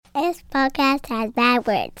podcast has bad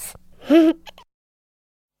words.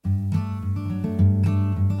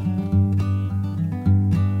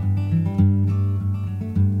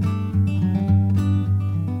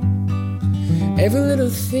 Every little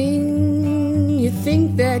thing you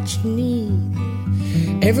think that you need.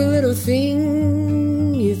 Every little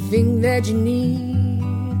thing you think that you need.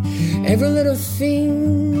 Every little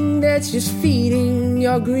thing that's just feeding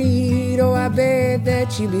your greed. Oh, I bet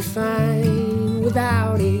that you'd be fine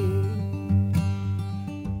without it.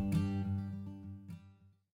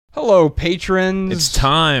 Hello, patrons. It's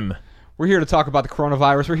time. We're here to talk about the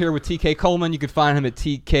coronavirus. We're here with TK Coleman. You can find him at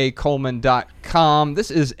tkcoleman.com.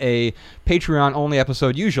 This is a Patreon-only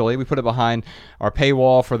episode. Usually, we put it behind our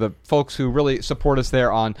paywall for the folks who really support us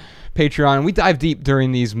there on Patreon. And we dive deep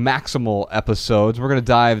during these Maximal episodes. We're going to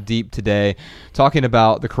dive deep today, talking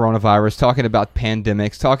about the coronavirus, talking about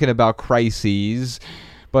pandemics, talking about crises.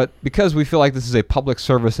 But because we feel like this is a public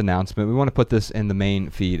service announcement, we want to put this in the main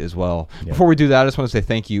feed as well. Yep. Before we do that, I just want to say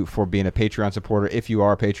thank you for being a Patreon supporter. If you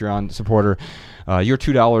are a Patreon supporter, your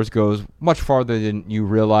 $2 goes much farther than you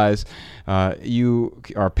realize. You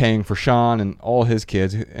are paying for Sean and all his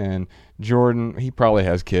kids, and Jordan, he probably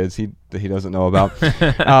has kids he doesn't know about,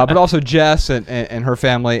 but also Jess and her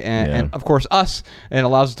family, and of course us, and it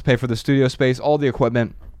allows us to pay for the studio space, all the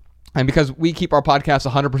equipment. And because we keep our podcast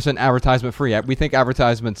 100% advertisement free, we think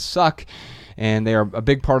advertisements suck, and they are a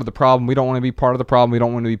big part of the problem. We don't want to be part of the problem. We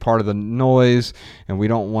don't want to be part of the noise, and we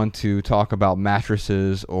don't want to talk about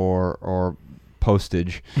mattresses or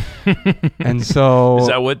postage. And so,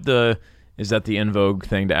 is that the in vogue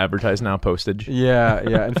thing to advertise now? Postage?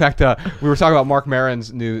 Yeah. In fact, we were talking about Mark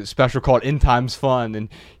Maron's new special called In Times Fun, and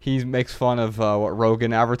he makes fun of what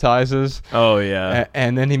Rogan advertises. Oh, yeah.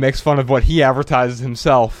 And then he makes fun of what he advertises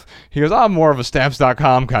himself. He goes, I'm more of a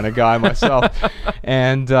Stamps.com kind of guy myself.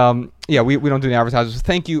 And we don't do any advertisers. So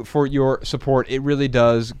thank you for your support. It really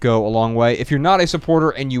does go a long way. If you're not a supporter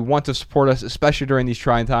and you want to support us, especially during these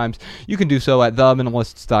trying times, you can do so at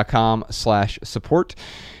theminimalists.com/support.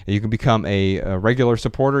 You can become a regular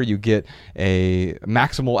supporter. You get a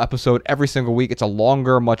Maximal episode every single week. It's a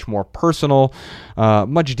longer, much more personal,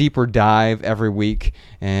 much deeper dive every week.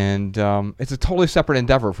 And it's a totally separate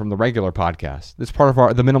endeavor from the regular podcast. It's part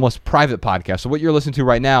of the Minimalist Private Podcast. So what you're listening to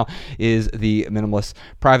right now is the Minimalist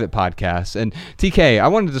Private Podcast. And TK, I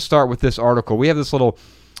wanted to start with this article. We have this little,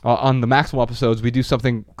 on the Maximal episodes, we do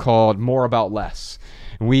something called More About Less.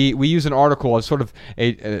 We use an article as sort of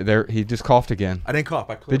there. He just coughed again. I didn't cough.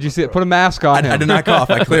 I cleared. Did you see it? Put a mask on him. I did not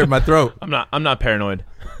cough. I cleared my throat. I'm not paranoid,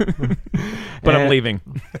 but I'm leaving.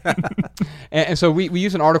 And so we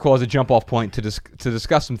use an article as a jump off point to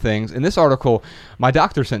discuss some things. And this article, my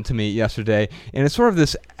doctor sent to me yesterday, and it's sort of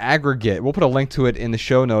this aggregate. We'll put a link to it in the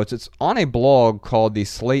show notes. It's on a blog called the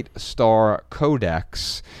Slate Star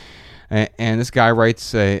Codex, and this guy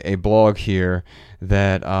writes a blog here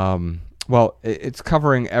that. Well, it's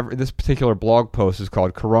covering this particular blog post is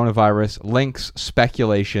called Coronavirus Links,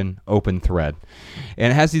 Speculation, Open Thread.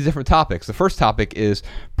 And it has these different topics. The first topic is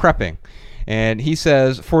prepping. And he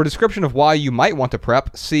says, for a description of why you might want to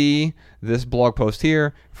prep, see this blog post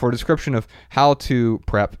here. For a description of how to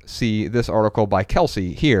prep, see this article by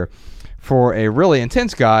Kelsey here. For a really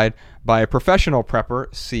intense guide by a professional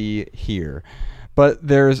prepper, see here. But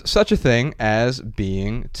there's such a thing as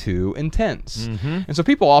being too intense. Mm-hmm. And so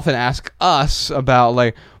people often ask us about,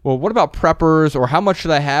 like, well, what about preppers, or how much should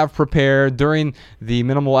I have prepared? During the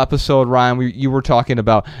minimal episode, Ryan, you were talking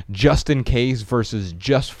about just in case versus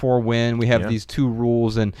just for when. We have these two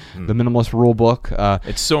rules in the minimalist rule book.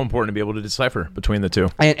 It's so important to be able to decipher between the two.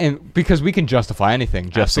 And because we can justify anything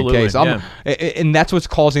just Absolutely, in case. And that's what's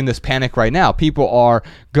causing this panic right now. People are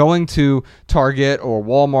going to Target or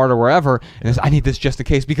Walmart or wherever, and I need this just in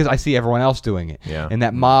case because I see everyone else doing it. Yeah. And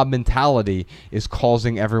that mob mentality is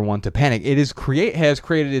causing everyone to panic. It has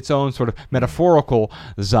created its own sort of metaphorical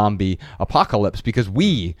zombie apocalypse because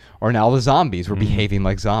we are now the zombies. We're behaving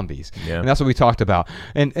like zombies. Yeah. And that's what we talked about.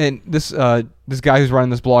 And this guy who's running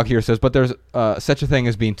this blog here says, but there's such a thing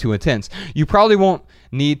as being too intense. You probably won't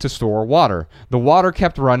need to store water. The water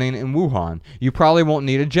kept running in Wuhan. You probably won't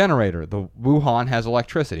need a generator. The Wuhan has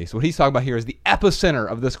electricity. So what he's talking about here is the epicenter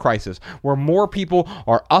of this crisis, where more people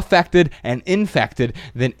are affected and infected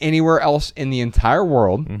than anywhere else in the entire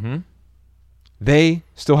world. Mm-hmm. They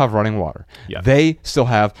still have running water. Yeah. They still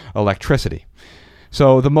have electricity.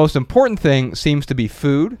 So the most important thing seems to be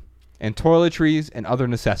food and toiletries and other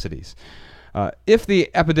necessities. If the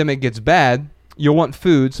epidemic gets bad, you'll want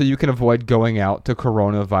food so you can avoid going out to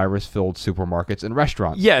coronavirus-filled supermarkets and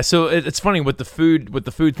restaurants. Yeah, so it's funny with the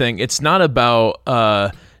food thing. It's not about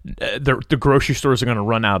the grocery stores are going to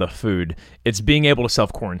run out of food. It's being able to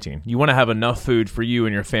self-quarantine. You want to have enough food for you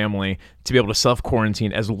and your family to be able to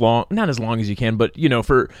self-quarantine not as long as you can, but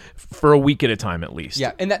for a week at a time at least.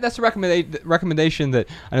 Yeah, and that's a recommendation that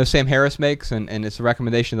I know Sam Harris makes, and it's a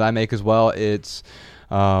recommendation that I make as well. It's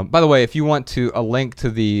by the way, if you want a link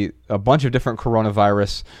to a bunch of different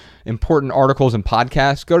coronavirus important articles and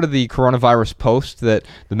podcasts, go to the coronavirus post that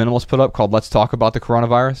the Minimalist put up called Let's Talk About the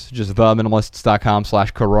Coronavirus, just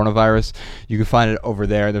theminimalists.com/coronavirus. You can find it over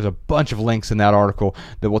there. There's a bunch of links in that article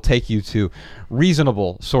that will take you to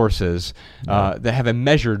reasonable sources that have a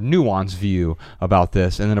measured, nuanced view about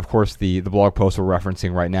this. And then, of course, the blog post we're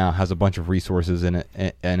referencing right now has a bunch of resources in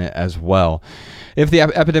it as well. If the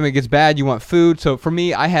epidemic gets bad, you want food. So for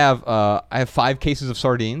me, I have 5 cases of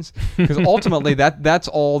sardines, because ultimately that's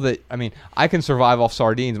all that. I mean, I can survive off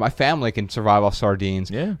sardines. My family can survive off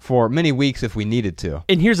sardines for many weeks if we needed to.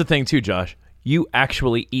 And here's the thing too, Josh. You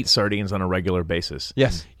actually eat sardines on a regular basis.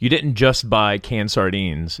 Yes. You didn't just buy canned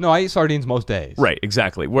sardines. No, I eat sardines most days. Right,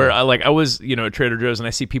 exactly. Where I was, at Trader Joe's, and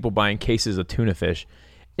I see people buying cases of tuna fish.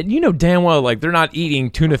 And you know damn well, they're not eating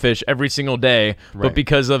tuna fish every single day, but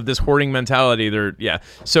because of this hoarding mentality,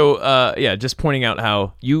 So, just pointing out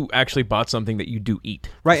how you actually bought something that you do eat.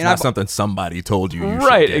 Right, and not something somebody told you.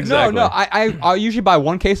 Right, should get. exactly. No, I usually buy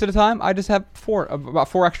 1 case at a time. I just have about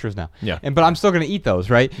 4 extras now. Yeah. But I'm still going to eat those,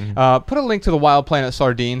 right? Mm-hmm. Put a link to the Wild Planet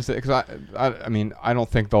sardines, because I mean, I don't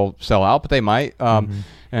think they'll sell out, but they might.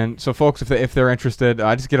 And so, folks, if they're interested,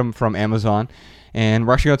 I just get them from Amazon. And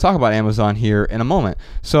we're actually going to talk about Amazon here in a moment.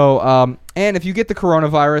 So, and if you get the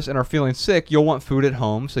coronavirus and are feeling sick, you'll want food at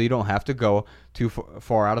home so you don't have to go too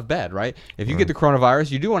far out of bed, right? If you get the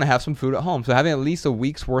coronavirus, you do want to have some food at home. So having at least a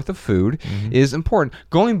week's worth of food is important.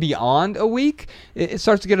 Going beyond a week, it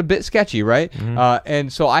starts to get a bit sketchy, right?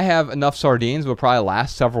 And so I have enough sardines, will probably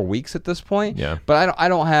last several weeks at this point. Yeah. But I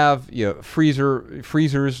don't have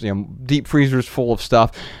freezers, deep freezers full of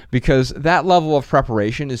stuff, because that level of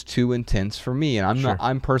preparation is too intense for me, and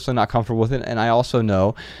I'm personally not comfortable with it. And I also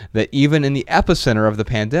know that even in the epicenter of the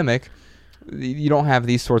pandemic, you don't have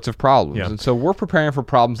these sorts of problems. Yeah. And so we're preparing for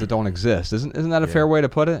problems that don't exist. Isn't that a fair way to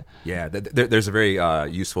put it? Yeah, there's a very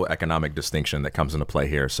useful economic distinction that comes into play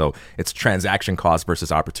here. So it's transaction cost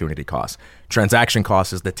versus opportunity cost. Transaction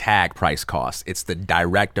cost is the tag price cost. It's the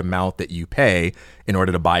direct amount that you pay in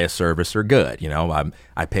order to buy a service or good.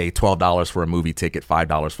 I pay $12 for a movie ticket,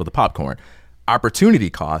 $5 for the popcorn. Opportunity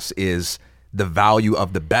cost is the value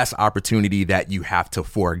of the best opportunity that you have to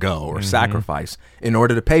forego or sacrifice in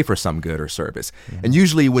order to pay for some good or service. And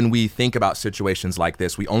usually when we think about situations like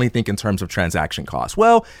this, we only think in terms of transaction costs.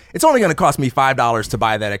 Well, it's only going to cost me $5 to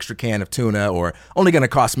buy that extra can of tuna, or only going to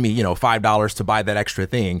cost me, $5 to buy that extra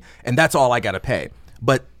thing, and that's all I got to pay.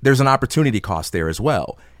 But there's an opportunity cost there as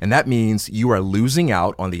well. And that means you are losing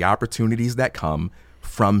out on the opportunities that come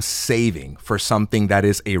from saving for something that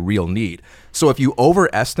is a real need. So if you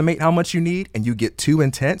overestimate how much you need and you get too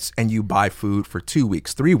intense and you buy food for 2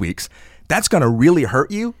 weeks, 3 weeks, that's going to really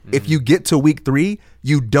hurt you. If you get to week 3,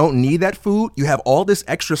 you don't need that food. You have all this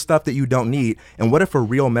extra stuff that you don't need. And what if a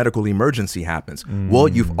real medical emergency happens? Well,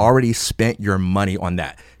 you've already spent your money on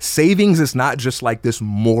that. Savings is not just like this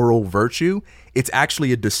moral virtue. It's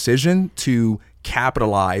actually a decision to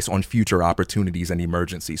capitalize on future opportunities and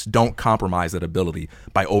emergencies. Don't compromise that ability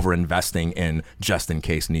by overinvesting in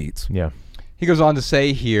just-in-case needs. Yeah. He goes on to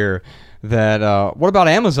say here that, what about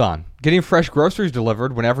Amazon? Getting fresh groceries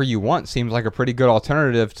delivered whenever you want seems like a pretty good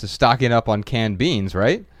alternative to stocking up on canned beans,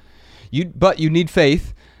 right? But you need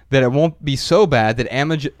faith that it won't be so bad that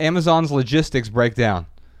Amazon's logistics break down.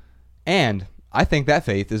 And I think that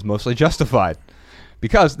faith is mostly justified,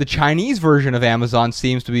 because the Chinese version of Amazon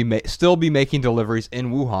seems to be still be making deliveries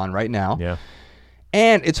in Wuhan right now. Yeah.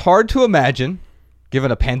 And it's hard to imagine, given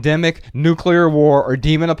a pandemic, nuclear war, or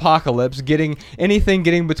demon apocalypse, getting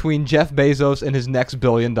between Jeff Bezos and his next $1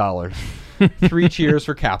 billion. 3 cheers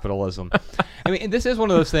for capitalism. I mean, this is one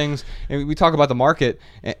of those things, and we talk about the market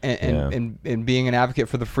and being an advocate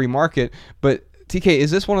for the free market, but TK,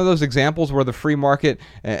 is this one of those examples where the free market,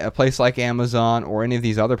 a place like Amazon or any of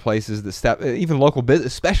these other places that even local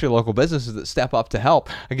business, especially local businesses that step up to help?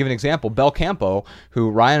 I'll give an example. Bel Campo, who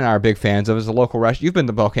Ryan and I are big fans of, is a local restaurant. You've been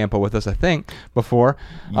to Bel Campo with us, I think, before.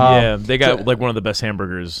 Yeah, they got one of the best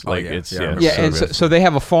hamburgers. So they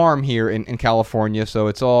have a farm here in California, so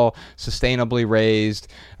it's all sustainably raised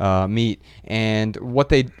meat. And what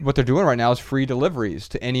they're doing right now is free deliveries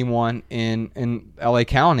to anyone in LA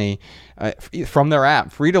County from their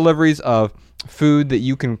app. Free deliveries of food that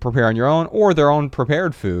you can prepare on your own, or their own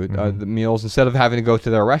prepared food, the meals, instead of having to go to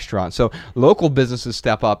their restaurant. So local businesses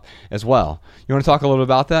step up as well. You want to talk a little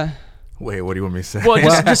about that? Wait, what do you want me to say? Well,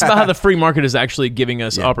 just about how the free market is actually giving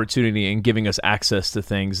us opportunity and giving us access to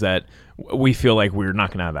things that we feel like we're not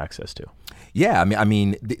going to have access to. Yeah, I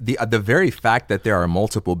mean, the very fact that there are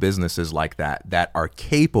multiple businesses like that are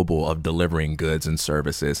capable of delivering goods and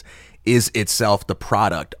services is itself the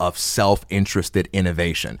product of self-interested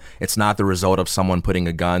innovation. It's not the result of someone putting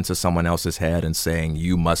a gun to someone else's head and saying,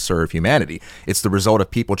 you must serve humanity. It's the result of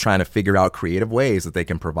people trying to figure out creative ways that they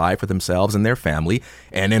can provide for themselves and their family.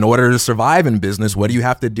 And in order to survive in business, what do you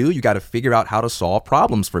have to do? You got to figure out how to solve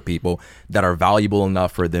problems for people that are valuable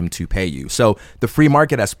enough for them to pay you. So the free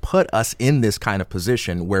market has put us in this kind of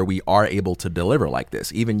position where we are able to deliver like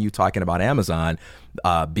this. Even you talking about Amazon,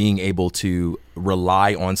 being able to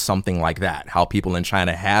rely on something like that, how people in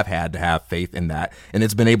China have had to have faith in that, and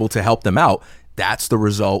it's been able to help them out. That's the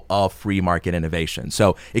result of free market innovation.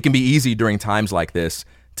 So it can be easy during times like this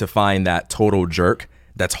to find that total jerk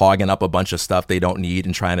that's hogging up a bunch of stuff they don't need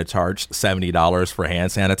and trying to charge $70 for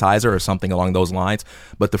hand sanitizer or something along those lines.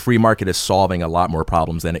 But the free market is solving a lot more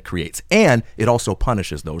problems than it creates. And it also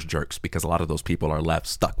punishes those jerks because a lot of those people are left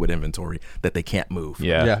stuck with inventory that they can't move.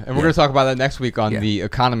 Yeah. And we're going to talk about that next week on the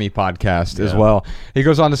Economy podcast as well. He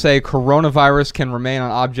goes on to say coronavirus can remain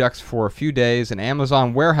on objects for a few days and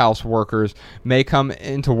Amazon warehouse workers may come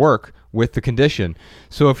into work with the condition.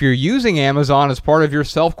 So if you're using Amazon as part of your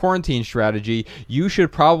self-quarantine strategy, you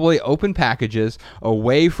should probably open packages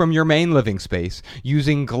away from your main living space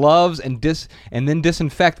using gloves and then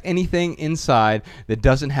disinfect anything inside that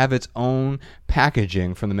doesn't have its own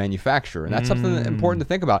packaging from the manufacturer. And that's something that's important to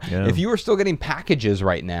think about. If you are still getting packages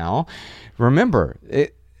right now, remember,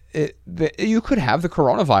 you could have the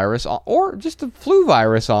coronavirus or just the flu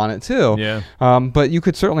virus on it too. But you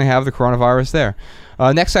could certainly have the coronavirus there.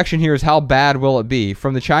 Next section here is how bad will it be?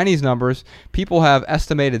 From the Chinese numbers, people have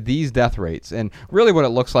estimated these death rates. And really what it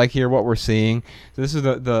looks like here, what we're seeing, this is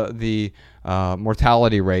the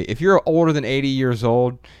mortality rate. If you're older than 80 years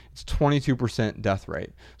old, it's 22% death rate.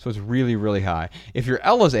 So it's really, really high. If you're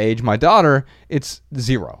Ella's age, my daughter, it's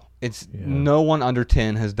 0. It's no one under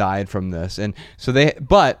 10 has died from this. And so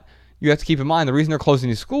but you have to keep in mind, the reason they're closing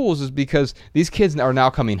these schools is because these kids are now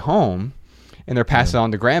coming home and they're passing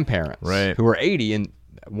on to grandparents who are 80 and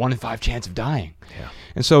 1 in 5 chance of dying.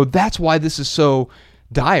 And so that's why this is so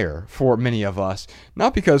dire for many of us.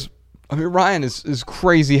 Not because, I mean, Ryan is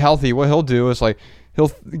crazy healthy. What he'll do is like,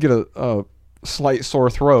 he'll get a slight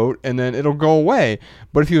sore throat and then it'll go away.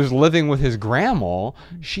 But if he was living with his grandma,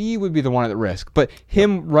 she would be the one at risk. But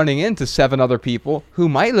him running into 7 other people who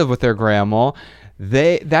might live with their grandma,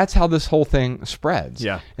 that's how this whole thing spreads.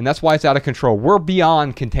 And that's why it's out of control. We're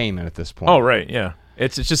beyond containment at this point. Oh, right. Yeah.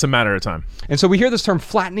 It's just a matter of time. And so we hear this term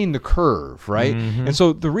flattening the curve, right? And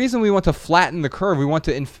so the reason we want to flatten the curve, we want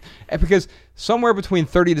to, because somewhere between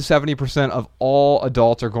 30 to 70% of all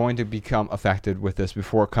adults are going to become affected with this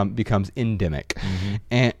before it becomes endemic.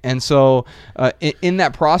 And so in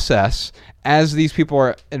that process, as these people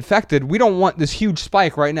are infected, we don't want this huge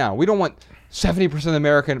spike right now. We don't want 70% of the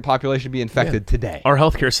American population to be infected today. Our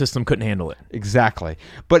healthcare system couldn't handle it. Exactly.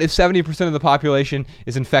 But if 70% of the population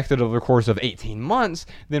is infected over the course of 18 months,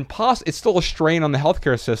 then it's still a strain on the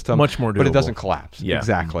healthcare system. Much more doable. But it doesn't collapse.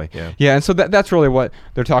 Exactly. And so that's really what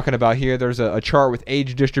they're talking about here. There's a chart with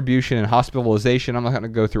age distribution and hospitalization. I'm not going to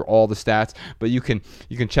go through all the stats, but you can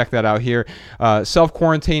check that out here.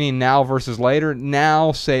 Self-quarantining now versus later.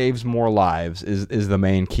 Now saves more lives is the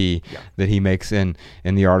main key that he makes in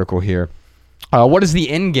the article here. What is the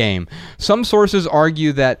end game? Some sources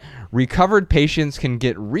argue that recovered patients can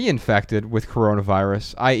get reinfected with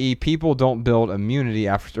coronavirus, i.e. people don't build immunity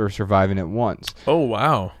after surviving it once. Oh,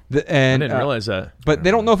 wow. I didn't realize that. But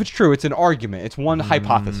they don't know if it's true. It's an argument. It's one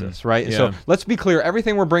hypothesis, right? So let's be clear.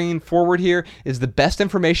 Everything we're bringing forward here is the best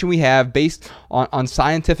information we have based on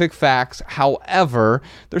scientific facts. However,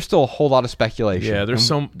 there's still a whole lot of speculation. Yeah, there's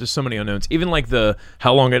so many unknowns. Even like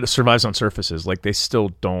how long it survives on surfaces, like they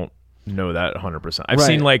still don't know that 100%. I've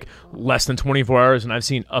seen like less than 24 hours and I've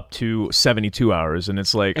seen up to 72 hours and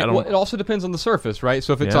it's like, well, it also depends on the surface, right?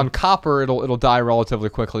 So if it's on copper, it'll die relatively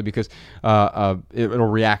quickly because it'll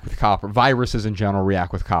react with copper. Viruses in general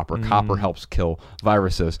react with copper. Copper helps kill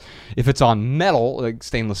viruses. If it's on metal, like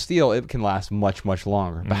stainless steel, it can last much, much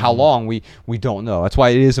longer. But how long, we don't know. That's why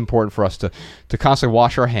it is important for us to constantly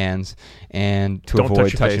wash our hands and to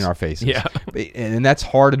avoid touching our faces. And that's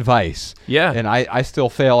hard advice. And I still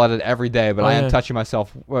fail at it every day, but I am touching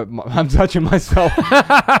myself. I'm touching myself.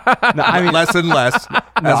 No, I mean, less and less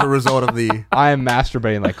as a result of the. I am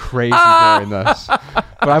masturbating like crazy during this,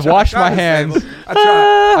 but I've washed my hands.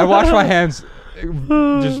 I wash my hands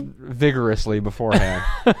just vigorously beforehand.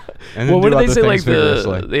 And then Well, what do they other say? things Like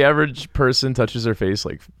vigorously. the average person touches their face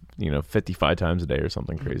like 55 times a day or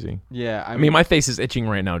something crazy. Yeah, I mean, my face is itching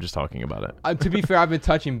right now just talking about it. to be fair, I've been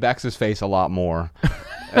touching Bex's face a lot more,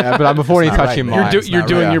 but I'm before It's not touching right, man. mine. You're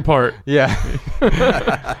doing your part. Yeah,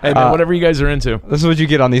 Hey, man, whatever you guys are into. this is what you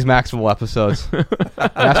get on these Maximal episodes.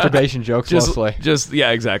 Masturbation jokes mostly.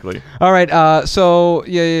 Yeah, exactly. All right. So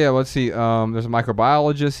yeah. Let's see. There's a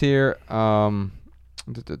microbiologist here.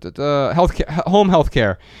 Healthcare, home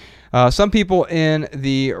healthcare. Some people in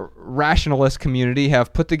the rationalist community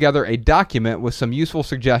have put together a document with some useful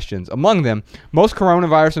suggestions. Among them, most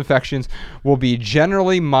coronavirus infections will be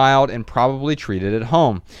generally mild and probably treated at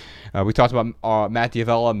home. We talked about Matt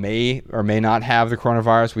D'Avella may or may not have the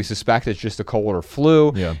coronavirus. We suspect it's just a cold or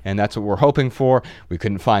flu, and that's what we're hoping for. We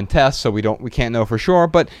couldn't find tests, so we can't know for sure.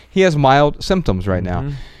 But he has mild symptoms right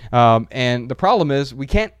now, and the problem is we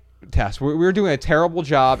can't test. We're doing a terrible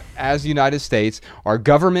job as the United States. Our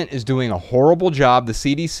government is doing a horrible job. The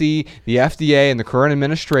CDC, the FDA, and the current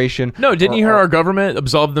administration. No, didn't you hear our government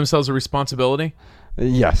absolve themselves of responsibility?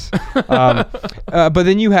 Yes. But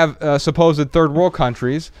then you have supposed third world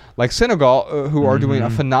countries like Senegal who are doing a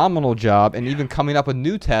phenomenal job and even coming up with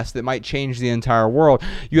new tests that might change the entire world.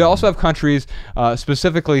 You also have countries,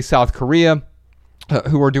 specifically South Korea,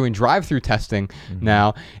 who are doing drive-through testing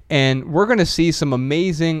now, and we're going to see some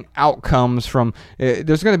amazing outcomes from.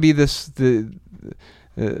 There's going to be this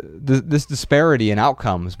disparity in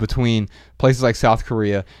outcomes between places like South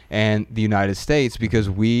Korea and the United States because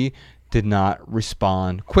we did not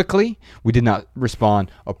respond quickly. We did not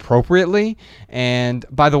respond appropriately. And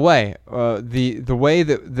by the way, the way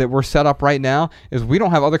that we're set up right now is we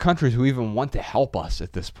don't have other countries who even want to help us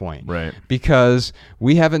at this point. Right. Because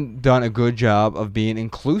we haven't done a good job of being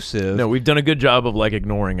inclusive. No, we've done a good job of like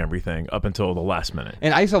ignoring everything up until the last minute.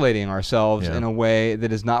 And isolating ourselves in a way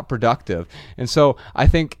that is not productive. And so I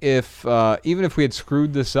think if even if we had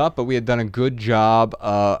screwed this up, but we had done a good job,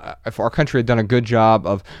 if our country had done a good job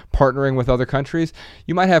of partnering with other countries,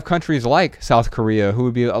 you might have countries like South Korea who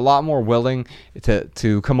would be a lot more willing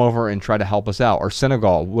to come over and try to help us out, or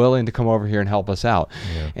Senegal willing to come over here and help us out.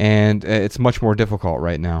 And it's much more difficult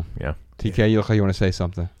right now. Yeah. TK, you look like you want to say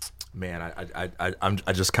something. Man,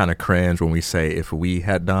 I just kind of cringe when we say if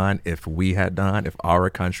our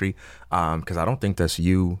country, because I don't think that's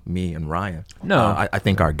you, me, and Ryan. No. I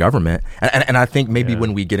think our government, and I think maybe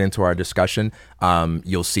when we get into our discussion,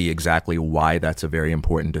 you'll see exactly why that's a very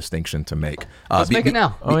important distinction to make. Let's make it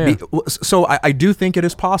now. So I do think it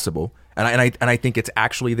is possible, and I think it's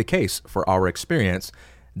actually the case for our experience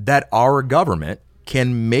that our government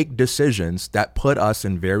can make decisions that put us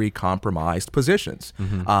in very compromised positions.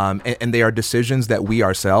 And they are decisions that we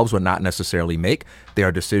ourselves would not necessarily make. They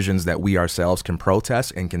are decisions that we ourselves can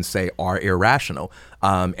protest and can say are irrational.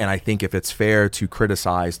 And I think if it's fair to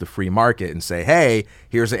criticize the free market and say, hey,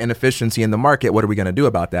 here's an inefficiency in the market, what are we going to do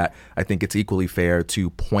about that? I think it's equally fair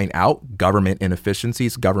to point out government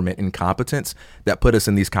inefficiencies, government incompetence that put us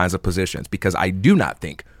in these kinds of positions, because I do not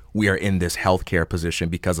think we are in this healthcare position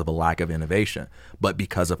because of a lack of innovation, but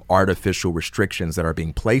because of artificial restrictions that are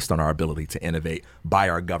being placed on our ability to innovate by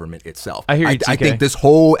our government itself. I hear you, I TK. think this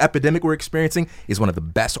whole epidemic we're experiencing is one of the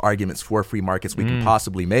best arguments for free markets we can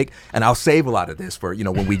possibly make. And I'll save a lot of this for,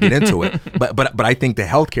 when we get into it. But I think the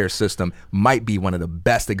healthcare system might be one of the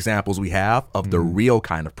best examples we have of the real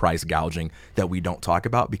kind of price gouging that we don't talk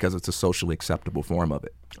about because it's a socially acceptable form of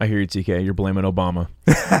it. I hear you, TK. You're blaming Obama.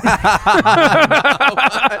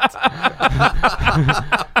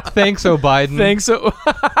 Thanks, Biden. Thanks.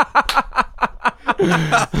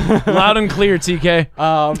 Loud and clear, TK.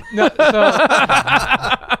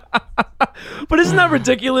 But isn't that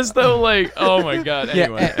ridiculous, though? Like, oh my God.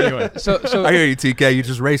 Anyway. So I hear you, TK. You're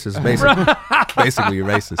just racist, basically. Basically, you're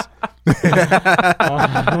racist.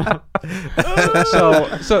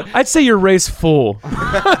 so I'd say you're race full.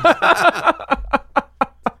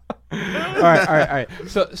 all right.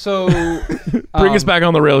 So Bring us back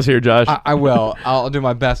on the rails here, Josh. I will. I'll do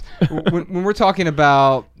my best. When we're talking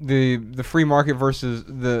about the free market versus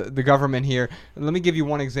the government here, let me give you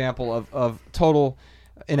one example of total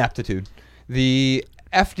ineptitude. The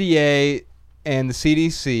FDA and the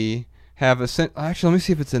CDC have actually, let me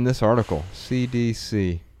see if it's in this article.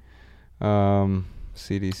 CDC.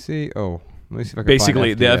 CDC. Oh, let me see if I can Basically,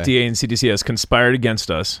 find the FDA and CDC has conspired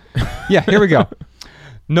against us. Yeah, here we go.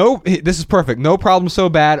 No, this is perfect. No problem so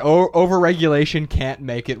bad. Overregulation can't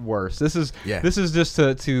make it worse. This is just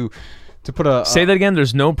to put a say that again.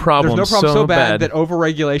 There's no problem. There's no problem so bad that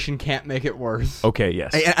overregulation can't make it worse. Okay,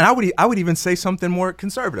 yes. And I would even say something more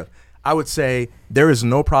conservative. I would say there is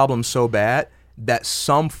no problem so bad that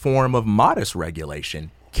some form of modest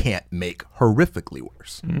regulation can't make horrifically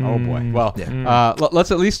worse. Oh boy. Well,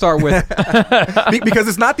 let's at least start with Because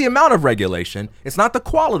it's not the amount of regulation, it's not the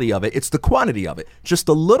quality of it, it's the quantity of it. Just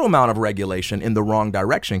a little amount of regulation in the wrong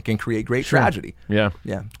direction can create great tragedy. Yeah.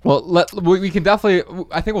 well, we can definitely.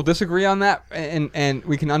 I think we'll disagree on that, and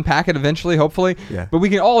we can unpack it eventually, hopefully. Yeah. But we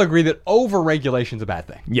can all agree that over-regulation is a bad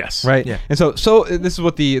thing. Yes. Right. Yeah. And so this is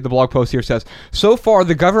what the blog post here says. So far,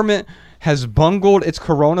 the government has bungled its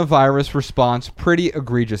coronavirus response pretty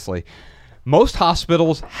egregiously. Most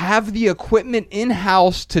hospitals have the equipment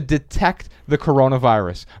in-house to detect the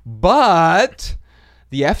coronavirus, but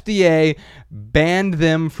the FDA banned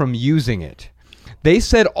them from using it. They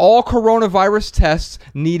said all coronavirus tests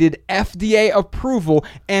needed FDA approval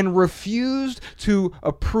and refused to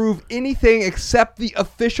approve anything except the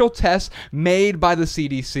official tests made by the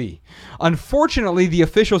CDC. Unfortunately, the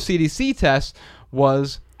official CDC test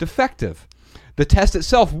was defective. The test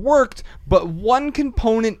itself worked, but one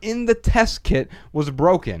component in the test kit was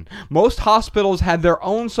broken. Most hospitals had their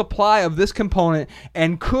own supply of this component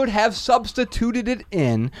and could have substituted it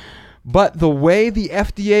in, but the way the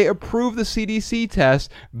FDA approved the CDC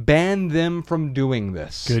test banned them from doing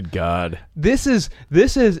this. Good God. This is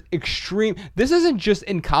extreme. This isn't just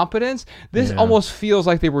incompetence. This almost feels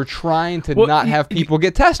like they were trying to not have people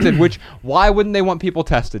get tested, which why wouldn't they want people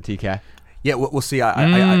tested, TK? Yeah, well, see,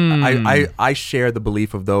 I share the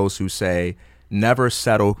belief of those who say never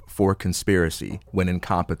settle for conspiracy when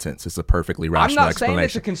incompetence is a perfectly rational explanation. I'm not saying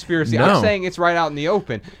it's a conspiracy. No. I'm saying it's right out in the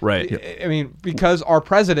open. Right. I mean, because our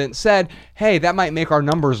president said, hey, that might make our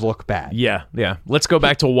numbers look bad. Yeah. Let's go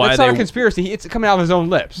back to why That's not a conspiracy. It's coming out of his own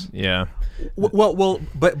lips. Yeah.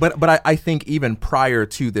 But I think even prior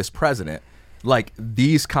to this president, like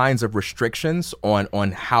these kinds of restrictions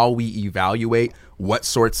on how we evaluate what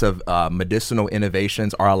sorts of medicinal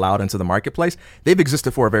innovations are allowed into the marketplace, they've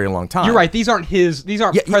existed for a very long time. You're right. These aren't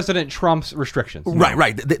President Trump's restrictions.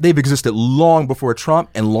 Right. They've existed long before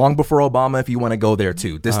Trump and long before Obama, if you want to go there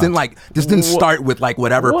too. This didn't start with like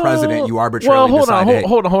whatever president you arbitrarily decide.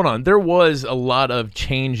 Hold on. There was a lot of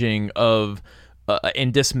changing of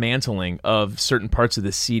and dismantling of certain parts of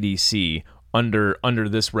the CDC under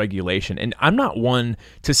this regulation. And I'm not one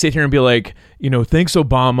to sit here and be like, thanks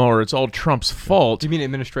Obama or it's all Trump's fault. Do you mean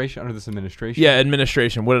administration? Under this administration? Yeah,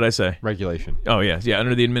 administration. What did I say? Regulation. Oh, yeah,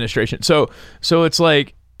 under the administration. So it's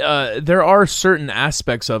like there are certain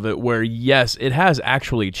aspects of it where, yes, it has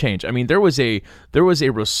actually changed. I mean, there was a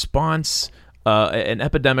response, an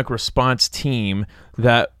epidemic response team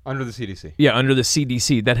that under the CDC. Yeah, under the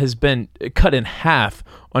CDC that has been cut in half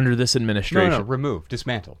under this administration. No, removed,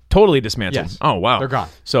 dismantled. Totally dismantled. Yes. Oh, wow. They're gone.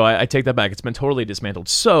 So I take that back. It's been totally dismantled.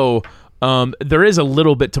 So there is a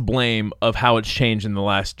little bit to blame of how it's changed in the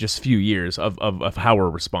last just few years of how we're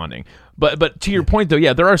responding. But to your point, though,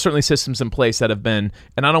 yeah, there are certainly systems in place that have been,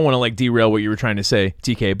 and I don't want to like derail what you were trying to say,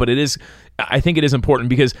 TK, but I think it is important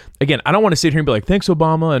because, again, I don't want to sit here and be like, thanks,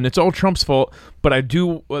 Obama, and it's all Trump's fault. But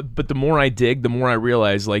but the more I dig, the more I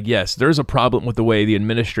realize, like, yes, there's a problem with the way the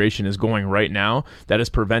administration is going right now that is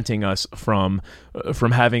preventing us from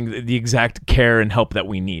having the exact care and help that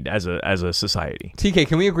we need as a society. TK,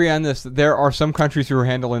 can we agree on this? That there are some countries who are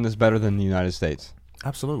handling this better than the United States.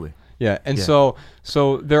 Absolutely. Yeah, and so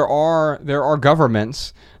there are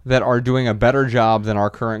governments that are doing a better job than our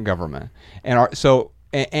current government,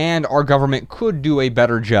 and our government could do a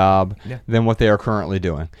better job than what they are currently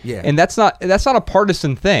doing. Yeah, and that's not a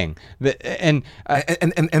partisan thing. And there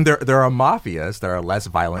are mafias that are less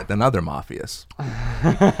violent than other mafias.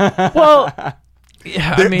 Well.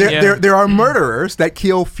 Yeah, there are murderers that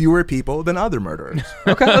kill fewer people than other murderers.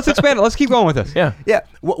 Okay, let's expand it. Let's keep going with this. Yeah.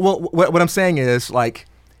 Well, what I'm saying is, like,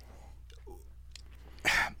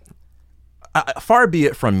 far be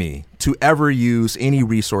it from me to ever use any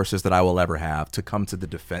resources that I will ever have to come to the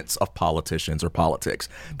defense of politicians or politics.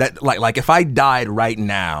 That like if I died right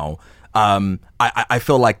now, I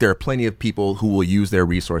feel like there are plenty of people who will use their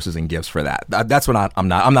resources and gifts for that. That's what I'm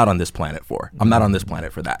not on this planet for. I'm not on this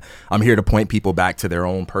planet for that. I'm here to point people back to their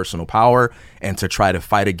own personal power and to try to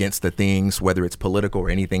fight against the things, whether it's political or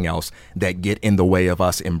anything else, that get in the way of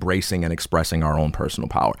us embracing and expressing our own personal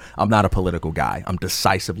power. I'm not a political guy. I'm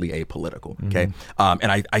decisively apolitical. Okay.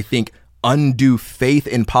 And I think undue faith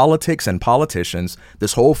in politics and politicians,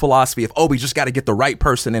 this whole philosophy of, we just got to get the right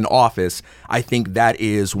person in office, I think that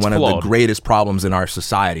is one of the greatest problems in our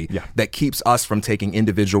society that keeps us from taking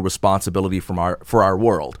individual responsibility for our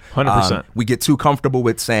world. 100%. We get too comfortable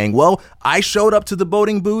with saying, well, I showed up to the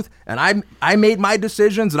voting booth and I made my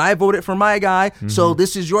decisions and I voted for my guy, so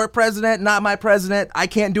this is your president, not my president. I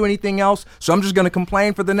can't do anything else, so I'm just going to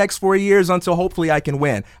complain for the next 4 years until hopefully I can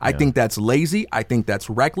win. I think that's lazy. I think that's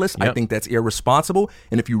reckless. I think that's irresponsible.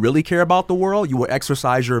 And if you really care about the world, you will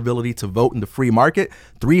exercise your ability to vote in the free market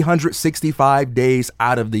 365 days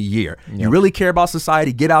out of the year. You really care about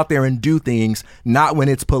society, get out there and do things, not when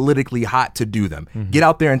it's politically hot to do them. Get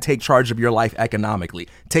out there and take charge of your life economically.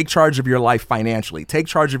 Take charge of your life financially. Take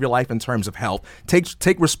charge of your life in terms of health.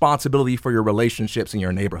 Take responsibility for your relationships in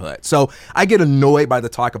your neighborhood. So I get annoyed by the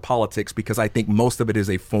talk of politics because I think most of it is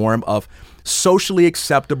a form of socially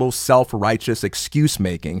acceptable, self-righteous excuse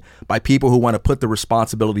making by people who want to put the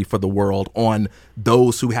responsibility for the world on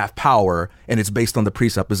those who have power, and it's based on the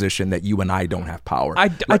presupposition that you and I don't have power. I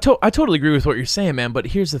totally agree with what you're saying, man, but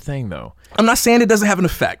here's the thing, though. I'm not saying it doesn't have an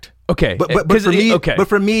effect. Okay, but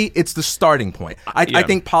for me, it's the starting point. I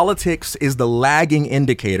think politics is the lagging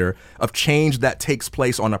indicator of change that takes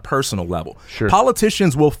place on a personal level. Sure.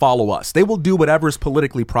 Politicians will follow us. They will do whatever is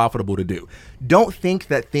politically profitable to do. Don't think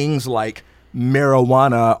that things like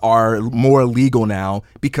marijuana are more legal now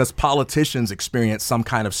because politicians experience some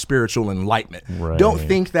kind of spiritual enlightenment. Right. Don't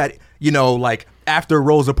think that, like after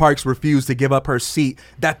Rosa Parks refused to give up her seat,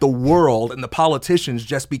 that the world and the politicians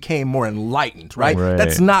just became more enlightened, right?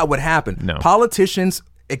 That's not what happened. No. Politicians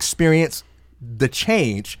experience the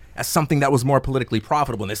change as something that was more politically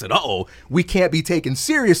profitable. And they said, we can't be taken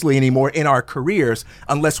seriously anymore in our careers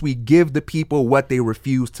unless we give the people what they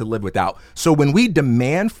refuse to live without. So when we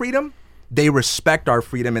demand freedom, they respect our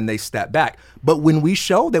freedom and they step back. But when we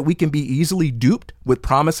show that we can be easily duped with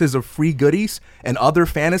promises of free goodies and other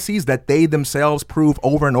fantasies that they themselves prove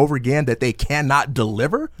over and over again that they cannot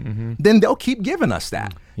deliver, then they'll keep giving us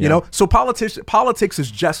that. You know, so politics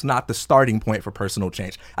is just not the starting point for personal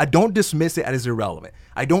change. I don't dismiss it as irrelevant.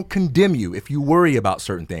 I don't condemn you if you worry about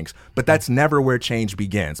certain things, but that's never where change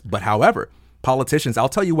begins. But however, politicians, I'll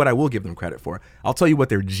tell you what I will give them credit for. I'll tell you what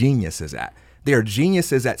their genius is at. They are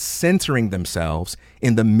geniuses at centering themselves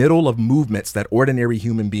in the middle of movements that ordinary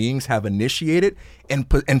human beings have initiated and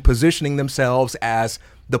positioning themselves as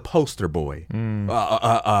the poster boy,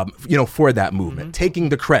 for that movement, taking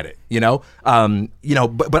the credit,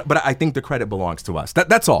 but I think the credit belongs to us.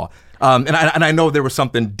 That's all. And I know there was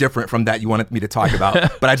something different from that you wanted me to talk about,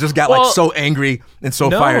 but I just got so angry and so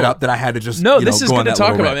fired up that I had to just this is good to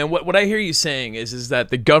talk about, man. What I hear you saying is that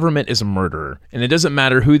the government is a murderer, and it doesn't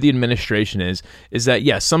matter who the administration is that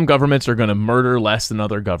yes, some governments are going to murder less than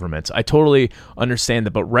other governments. I totally understand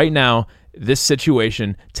that, but right now, this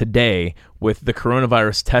situation today with the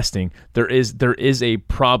coronavirus testing, there is a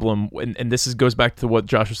problem, and this goes back to what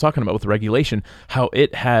Josh was talking about with regulation, how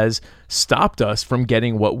it has stopped us from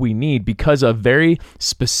getting what we need because of very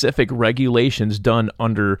specific regulations done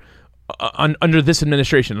under this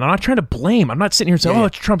administration. And I'm not trying to blame. I'm not sitting here saying,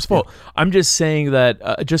 it's Trump's fault. I'm just saying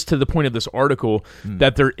that, just to the point of this article,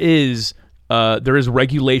 that there is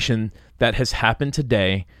regulation that has happened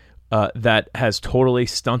today that has totally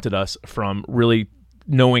stunted us from really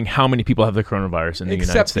knowing how many people have the coronavirus in the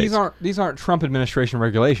United States. Except these aren't Trump administration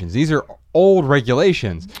regulations. These are old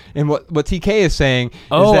regulations. And what TK is saying is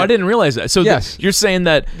that, I didn't realize that. So yes, you're saying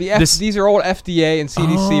that these are old FDA and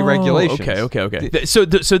CDC regulations. Okay. So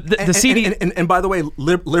the CD... And by the way,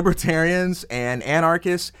 libertarians and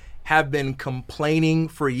anarchists have been complaining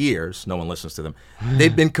for years. No one listens to them.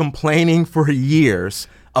 They've been complaining for years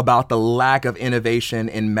about the lack of innovation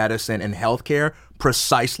in medicine and healthcare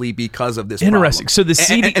precisely because of this Interesting. problem. So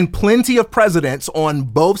the and plenty of presidents on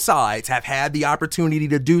both sides have had the opportunity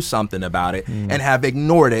to do something about it and have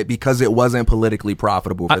ignored it because it wasn't politically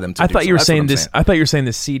profitable for them to do. I thought you were saying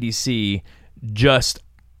the CDC just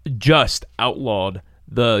outlawed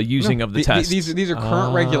the using of the test. These are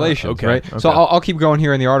current regulations, right? Okay. So I'll keep going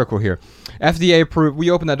here in the article here. FDA approved. We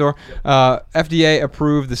opened that door. FDA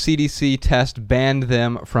approved the CDC test, banned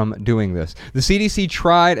them from doing this. The CDC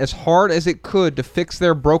tried as hard as it could to fix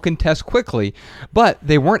their broken test quickly, but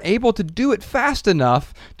they weren't able to do it fast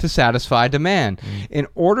enough to satisfy demand. In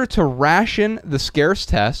order to ration the scarce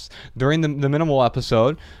tests, during the minimal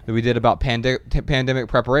episode that we did about pandemic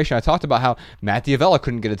preparation, I talked about how Matt D'Avella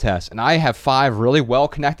couldn't get a test, and I have 5 really well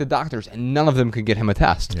well-connected doctors, and none of them could get him a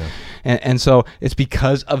test. And so it's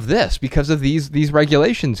because of this, because of these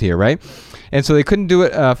regulations here, right? And so they couldn't do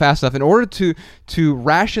it fast enough. In order to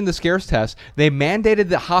ration the scarce tests, they mandated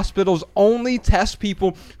that hospitals only test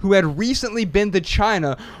people who had recently been to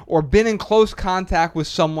China or been in close contact with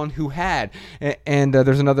someone who had. And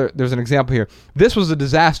there's an example here. This was a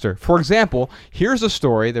disaster. For example, here's a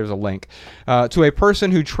story, there's a link, to a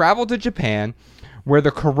person who traveled to Japan where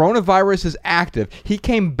the coronavirus is active. He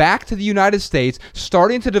came back to the United States,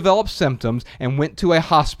 starting to develop symptoms, and went to a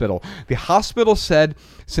hospital. The hospital said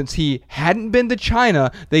since he hadn't been to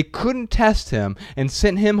China, they couldn't test him and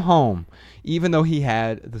sent him home, even though he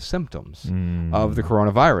had the symptoms of the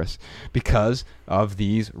coronavirus, because of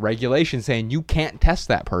these regulations saying you can't test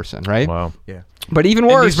that person, right? Wow. Yeah. But even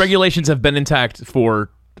And worse, these regulations have been intact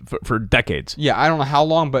for decades. yeah, I don't know how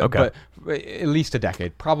long, but Okay. but at least a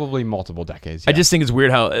decade, probably multiple decades. I yeah. just think it's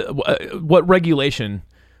weird how what regulation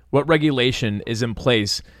is in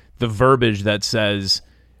place, the verbiage that says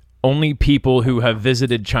only people who have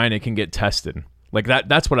visited China can get tested. Like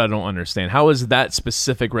that's what I don't understand. How has that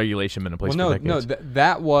specific regulation been in place for decades?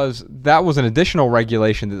 that was an additional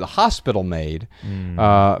regulation that the hospital made, and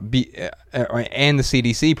the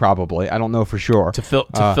CDC probably. I don't know for sure. to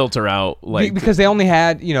filter out because they only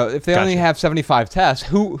had, if they only Gotcha. have 75 tests,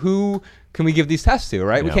 who can we give these tests to,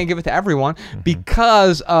 right? We Yeah. can't give it to everyone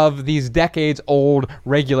because of these decades-old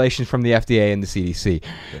regulations from the FDA and the CDC.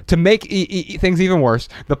 To make things even worse,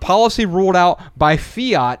 the policy ruled out by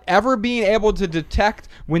fiat ever being able to detect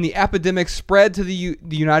when the epidemic spread to the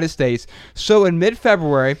United States. So in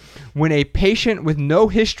mid-February, when a patient with no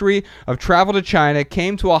history of travel to China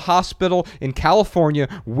came to a hospital in California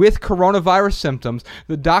with coronavirus symptoms,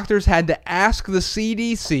 the doctors had to ask the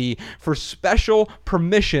CDC for special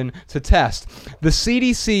permission to test. The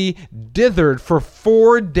CDC dithered for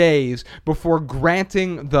 4 days before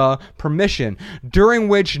granting the permission, during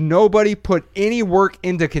which nobody put any work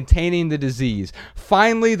into containing the disease.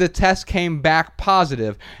 Finally, the test came back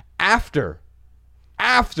positive after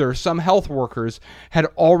some health workers had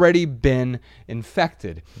already been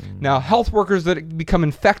infected. Now, health workers that become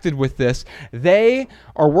infected with this, they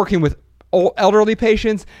are working with elderly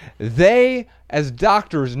patients. They, as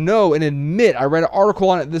doctors, know and admit, I read an article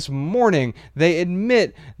on it this morning, they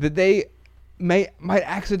admit that they might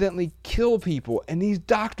accidentally kill people, and these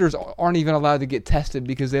doctors aren't even allowed to get tested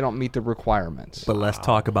because they don't meet the requirements. But let's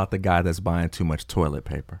talk about the guy that's buying too much toilet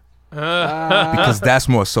paper. Because that's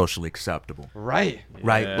more socially acceptable. Right.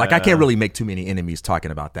 Right? Like, I can't really make too many enemies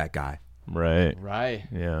talking about that guy. Right.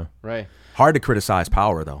 Yeah. Right. Hard to criticize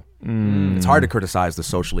power, though. It's hard to criticize the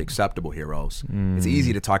socially acceptable heroes. It's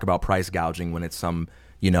easy to talk about price gouging when it's some,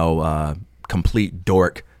 complete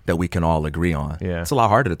dork that we can all agree on. Yeah. It's a lot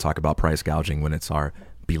harder to talk about price gouging when it's our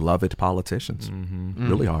beloved politicians.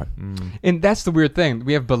 Really hard. And that's the weird thing.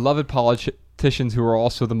 We have beloved politicians who are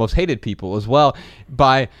also the most hated people as well,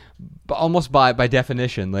 almost by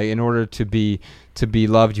definition. Like, in order to be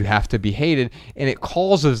loved, you have to be hated, and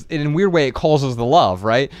in a weird way, it causes the love,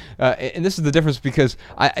 right? And this is the difference, because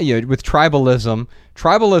with tribalism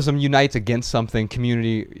unites against something,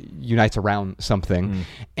 community unites around something,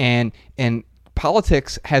 and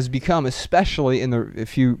politics has become, especially in the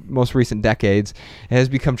few most recent decades, it has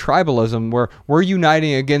become tribalism, where we're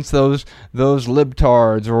uniting against those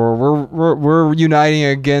libtards, or we're uniting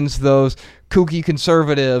against those kooky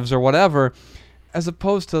conservatives or whatever, as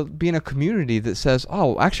opposed to being a community that says,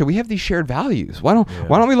 oh, actually, we have these shared values. Why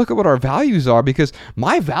don't we look at what our values are? Because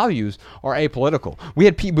my values are apolitical. We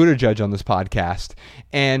had Pete Buttigieg on this podcast,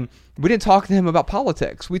 and we didn't talk to him about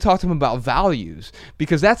politics. We talked to him about values,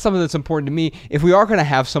 because that's something that's important to me. If we are going to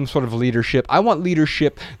have some sort of leadership, I want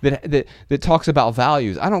leadership that talks about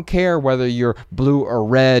values. I don't care whether you're blue or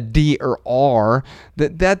red, D or R.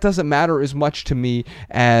 That doesn't matter as much to me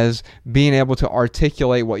as being able to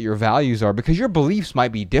articulate what your values are, because your beliefs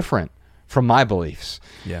might be different from my beliefs.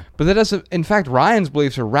 Yeah. But that doesn't, in fact, Ryan's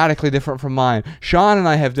beliefs are radically different from mine. Sean and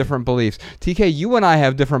I have different beliefs. TK, you and I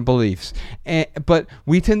have different beliefs. But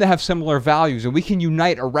we tend to have similar values, and we can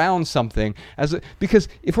unite around something. Because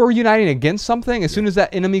if we're uniting against something, as soon as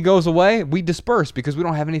that enemy goes away, we disperse, because we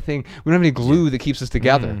don't have any glue that keeps us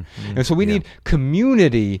together. And so we need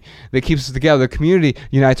community that keeps us together. The community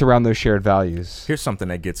unites around those shared values. Here's something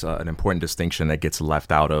that gets an important distinction that gets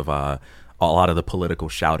left out of a lot of the political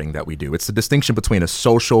shouting that we do. It's the distinction between a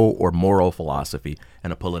social or moral philosophy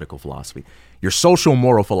and a political philosophy. Your social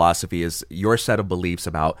moral philosophy is your set of beliefs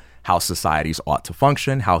about how societies ought to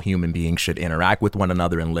function, how human beings should interact with one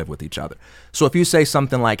another and live with each other. So if you say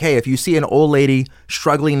something like, hey, if you see an old lady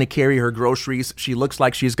struggling to carry her groceries, she looks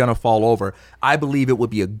like she's going to fall over, I believe it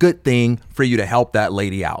would be a good thing for you to help that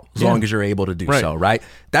lady out as long as you're able to do so, right?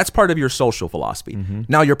 That's part of your social philosophy.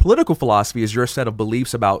 Now, your political philosophy is your set of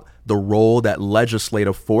beliefs about the role that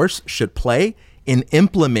legislative force should play in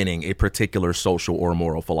implementing a particular social or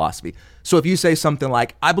moral philosophy. So if you say something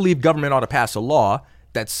like, I believe government ought to pass a law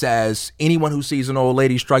that says anyone who sees an old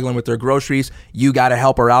lady struggling with their groceries, you got to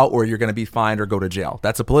help her out or you're going to be fined or go to jail.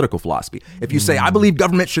 That's a political philosophy. If you say, I believe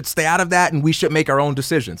government should stay out of that and we should make our own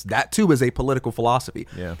decisions, that too is a political philosophy.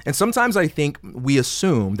 Yeah. And sometimes I think we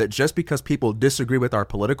assume that just because people disagree with our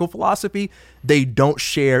political philosophy, they don't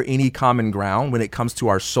share any common ground when it comes to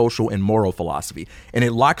our social and moral philosophy. And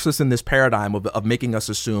it locks us in this paradigm of making us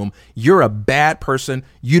assume you're a bad person,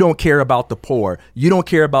 you don't care about the poor, you don't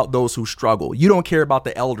care about those who struggle, you don't care about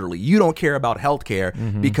the elderly, you don't care about healthcare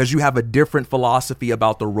because you have a different philosophy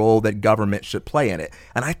about the role that government should play in it.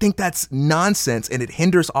 And I think that's nonsense, and it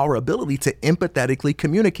hinders our ability to empathetically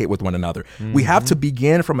communicate with one another. We have to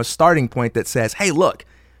begin from a starting point that says, hey, look,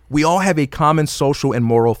 we all have a common social and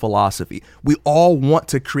moral philosophy. We all want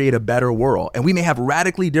to create a better world. And we may have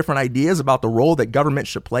radically different ideas about the role that government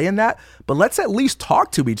should play in that, but let's at least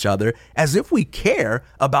talk to each other as if we care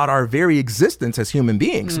about our very existence as human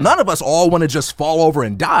beings. None of us all want to just fall over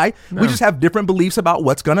and die. No. We just have different beliefs about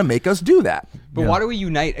what's going to make us do that. But why do we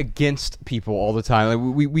unite against people all the time?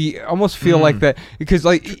 Like we almost feel like that, because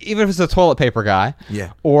like even if it's a toilet paper guy,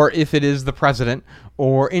 or if it is the president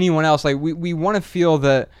or anyone else, like we want to feel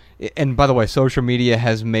that. And by the way, social media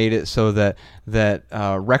has made it so that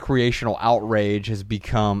recreational outrage has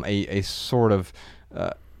become a sort of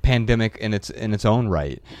pandemic in its own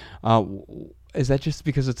right. Is that just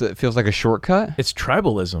because it feels like a shortcut? It's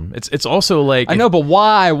tribalism. It's also like, I know, but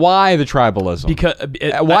why the tribalism? Because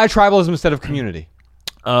why tribalism instead of community?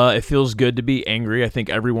 It feels good to be angry. I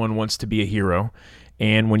think everyone wants to be a hero.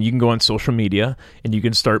 And when you can go on social media and you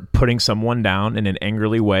can start putting someone down in an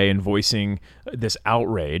angrily way and voicing this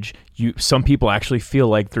outrage, some people actually feel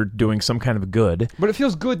like they're doing some kind of good. But it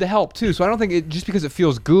feels good to help too. So I don't think just because it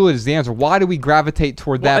feels good is the answer. Why do we gravitate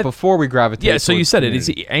toward that before we gravitate? Yeah. So you said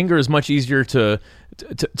it. Anger is much easier to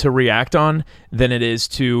react on than it is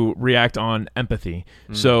to react on empathy.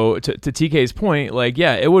 So to TK's point, like,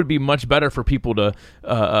 yeah, it would be much better for people to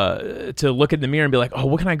look in the mirror and be like, oh,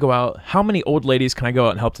 what can I go out? How many old ladies can I go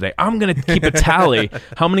out and help today? I'm going to keep a tally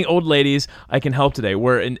how many old ladies I can help today.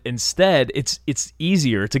 Where instead it's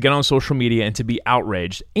easier to get on social media and to be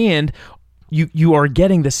outraged, and you are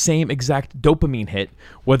getting the same exact dopamine hit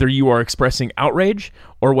whether you are expressing outrage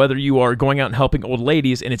or whether you are going out and helping old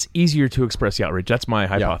ladies, and it's easier to express the outrage. That's my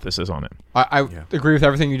hypothesis on it. I agree with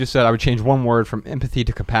everything you just said. I would change one word from empathy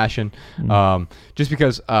to compassion, just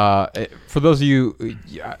because for those of you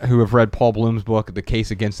who have read Paul Bloom's book, The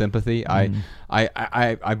Case Against Empathy, I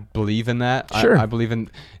believe in that. Sure. I believe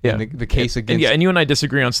in the case against... and you and I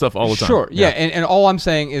disagree on stuff all the time. Sure, and all I'm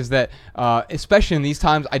saying is that, especially in these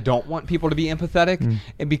times, I don't want people to be empathetic,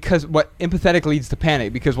 and because what empathetic leads to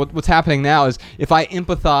panic, because what's happening now is if I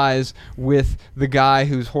empathize with the guy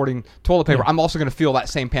who's hoarding toilet paper, I'm also going to feel that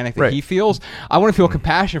same panic that he feels. I want to feel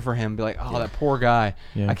compassion for him, be like, oh, that poor guy.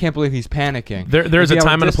 I can't believe he's panicking. There's a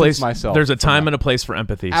time and a place. There's a time and a place for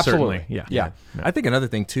empathy. Absolutely. Certainly. Yeah. I think another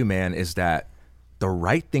thing too, man, is that the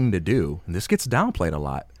right thing to do, and this gets downplayed a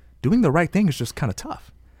lot, doing the right thing is just kind of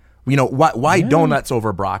tough. You know, why donuts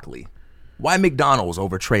over broccoli? Why McDonald's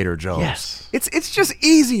over Trader Joe's? Yes. It's just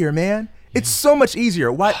easier, man. It's so much easier.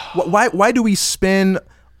 Why do we spend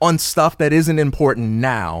on stuff that isn't important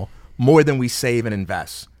now more than we save and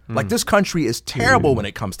invest? Like, this country is terrible when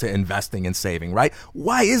it comes to investing and saving, right?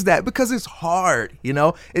 Why is that? Because it's hard, you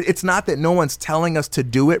know? It's not that no one's telling us to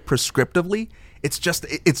do it prescriptively. It's just,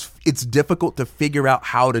 it's difficult to figure out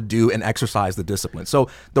how to do and exercise the discipline. So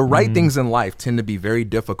the right things in life tend to be very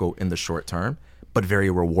difficult in the short term, but very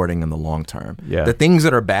rewarding in the long term. Yeah. The things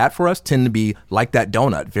that are bad for us tend to be like that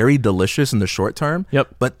donut, very delicious in the short term,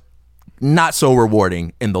 but not so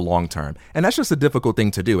rewarding in the long term. And that's just a difficult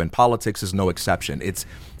thing to do, and politics is no exception. It's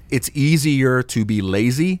easier to be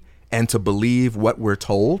lazy and to believe what we're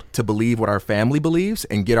told, to believe what our family believes,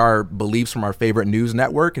 and get our beliefs from our favorite news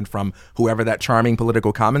network and from whoever that charming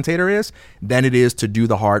political commentator is, than it is to do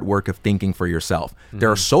the hard work of thinking for yourself.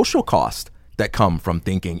 There are social costs that come from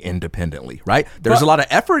thinking independently, right? There's a lot of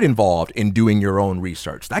effort involved in doing your own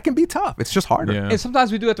research. That can be tough. It's just harder. Yeah. And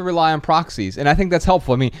sometimes we do have to rely on proxies, and I think that's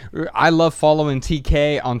helpful. I mean, I love following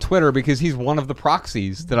TK on Twitter because he's one of the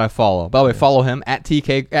proxies that I follow. By the way, follow him at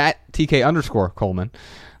TK_Coleman.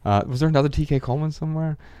 Was there another TK Coleman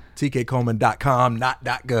somewhere? TKColeman.com, not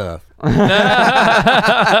 .gov.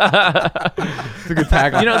 It's a good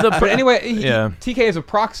tagline. But anyway, TK is a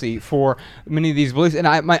proxy for many of these beliefs, and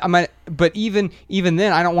I might, but even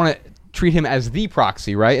then, I don't want to treat him as the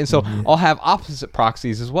proxy, right? And so I'll have opposite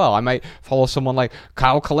proxies as well. I might follow someone like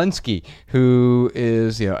Kyle Kulinski, who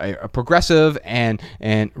is a progressive and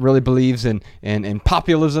really believes in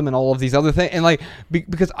populism and all of these other things. And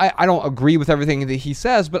because I don't agree with everything that he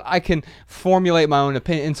says, but I can formulate my own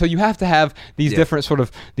opinion. And so you have to have these different sort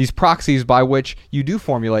of these proxies by which you do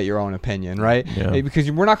formulate your own opinion, right? Yeah.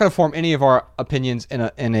 Because we're not going to form any of our opinions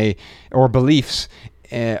or beliefs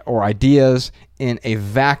or ideas in a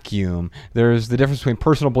vacuum. There's the difference between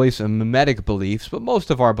personal beliefs and mimetic beliefs, but most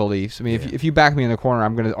of our beliefs, I mean, if you back me in the corner,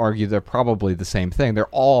 I'm going to argue they're probably the same thing. They're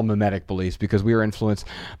all mimetic beliefs because we are influenced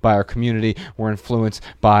by our community, we're influenced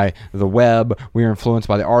by the web, we are influenced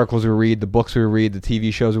by the articles we read, the books we read, the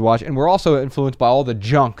TV shows we watch, and we're also influenced by all the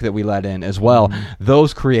junk that we let in as well.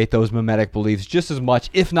 Those create those mimetic beliefs just as much,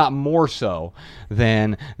 if not more so,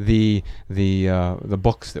 than the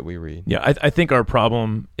books that we read. Yeah, I think our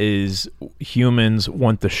problem is humans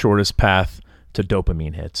want the shortest path to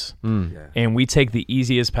dopamine hits. And we take the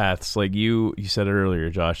easiest paths. Like you said it earlier,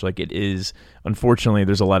 Josh, like it is, unfortunately,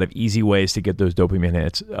 there's a lot of easy ways to get those dopamine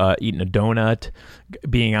hits. Eating a donut,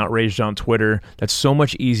 being outraged on Twitter, that's so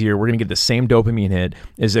much easier. We're going to get the same dopamine hit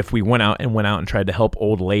as if we went out and tried to help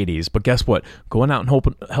old ladies. But guess what? Going out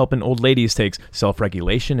and helping old ladies takes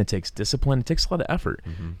self-regulation, it takes discipline, it takes a lot of effort.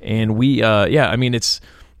 And we, I mean, it's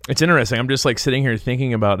interesting. I'm just like sitting here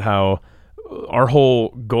thinking about how our whole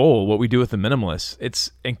goal, what we do with the minimalists,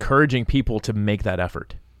 it's encouraging people to make that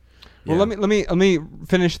effort. Well, let me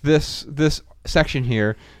finish this section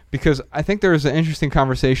here, because I think there is an interesting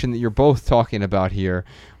conversation that you're both talking about here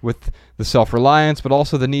with the self-reliance, but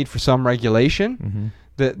also the need for some regulation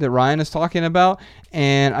that Ryan is talking about.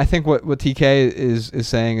 And I think what TK is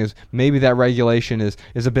saying is maybe that regulation is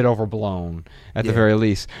a bit overblown at the very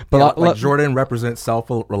least. But Jordan represents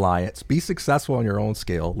self-reliance. Be successful on your own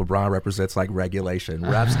scale. LeBron represents like regulation.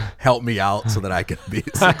 Refs help me out so that I can be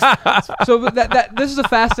successful. So this is a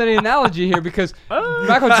fascinating analogy here, because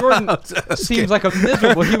Michael Jordan seems like a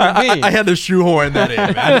miserable human being. I had to shoehorn that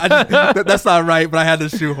in, man. That's not right, but I had to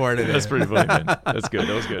shoehorn it in. That's pretty funny, man. That's good.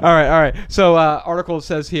 That was good. All right. So article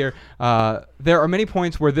says here, there are many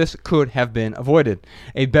points where this could have been avoided.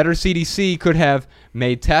 A better CDC could have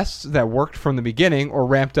made tests that worked from the beginning, or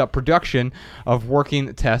ramped up production of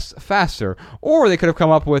working tests faster. Or they could have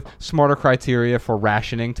come up with smarter criteria for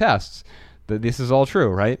rationing tests. This is all true,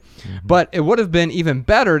 right? But it would have been even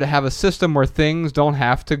better to have a system where things don't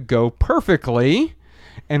have to go perfectly,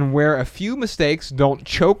 and where a few mistakes don't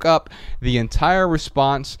choke up the entire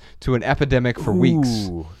response to an epidemic for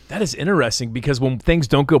weeks. That is interesting, because when things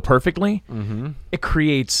don't go perfectly, it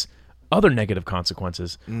creates other negative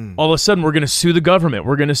consequences. All of a sudden, we're going to sue the government.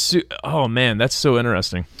 We're going to sue. Oh, man, that's so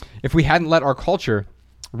interesting. If we hadn't let our culture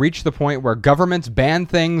reach the point where governments ban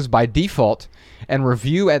things by default and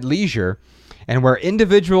review at leisure, and where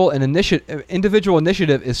individual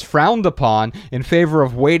initiative is frowned upon in favor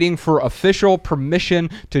of waiting for official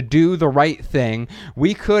permission to do the right thing,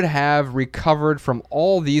 we could have recovered from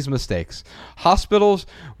all these mistakes. Hospitals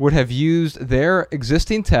would have used their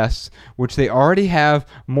existing tests, which they already have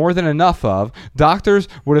more than enough of. Doctors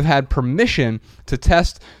would have had permission to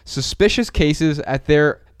test suspicious cases at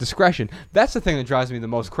their discretion. That's the thing that drives me the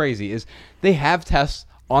most crazy, is they have tests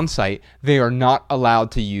on site they are not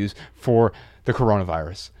allowed to use for the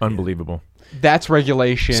coronavirus. Unbelievable. That's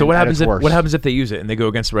regulation. So what happens if they use it and they go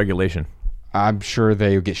against the regulation? I'm sure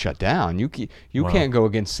they get shut down. You can't go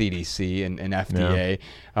against CDC and FDA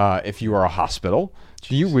if you are a hospital.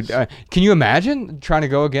 You would. Can you imagine trying to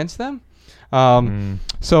go against them?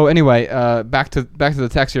 So anyway, back to the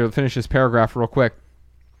text here. To finish this paragraph real quick.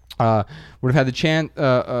 Would have had the chance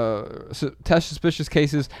test suspicious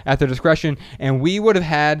cases at their discretion, and we would have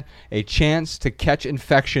had a chance to catch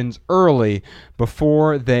infections early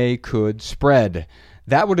before they could spread.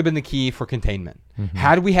 That would have been the key for containment.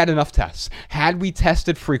 Had we had enough tests, had we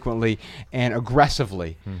tested frequently and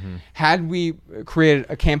aggressively, had we created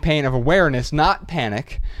a campaign of awareness, not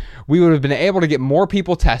panic, we would have been able to get more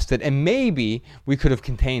people tested, and maybe we could have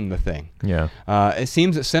contained the thing. Yeah. It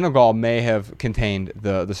seems that Senegal may have contained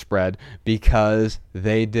the spread because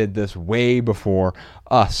they did this way before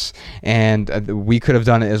us, and we could have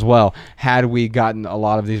done it as well had we gotten a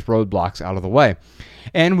lot of these roadblocks out of the way.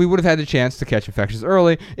 And we would have had the chance to catch infections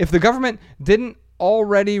early if the government didn't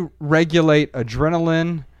already regulate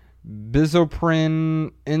adrenaline,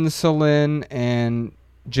 bisoprene, insulin, and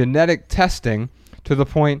genetic testing to the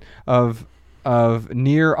point of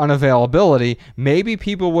near unavailability. Maybe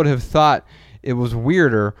people would have thought it was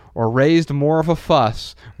weirder or raised more of a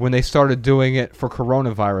fuss when they started doing it for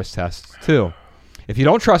coronavirus tests too. If you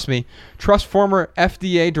don't trust me, trust former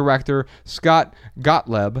FDA Director Scott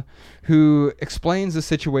Gottlieb, who explains the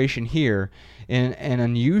situation here in an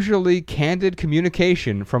unusually candid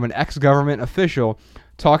communication from an ex-government official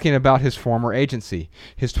talking about his former agency.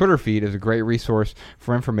 His Twitter feed is a great resource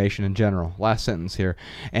for information in general. Last sentence here.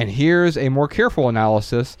 And here's a more careful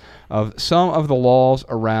analysis of some of the laws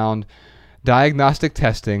around diagnostic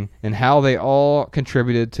testing and how they all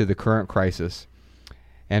contributed to the current crisis.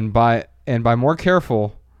 And by more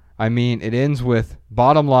careful, I mean it ends with,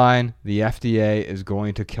 bottom line, the FDA is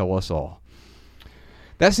going to kill us all.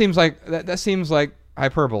 That seems like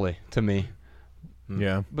hyperbole to me.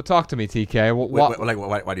 Yeah. But talk to me, TK.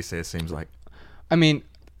 Why do you say it seems like? I mean,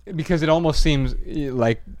 because it almost seems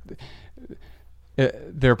like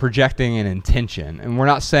they're projecting an intention, and we're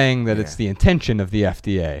not saying that it's the intention of the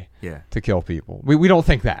FDA to kill people. We don't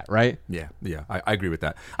think that, right? Yeah. I agree with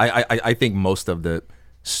that. I think most of the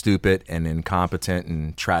stupid and incompetent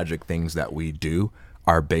and tragic things that we do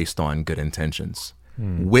are based on good intentions,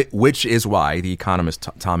 which is why the economist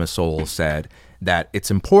Thomas Sowell said that it's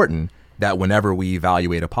important that whenever we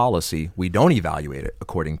evaluate a policy, we don't evaluate it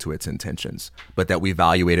according to its intentions, but that we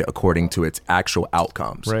evaluate it according to its actual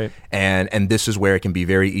outcomes. Right. And this is where it can be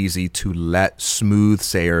very easy to let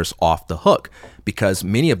smoothsayers off the hook, because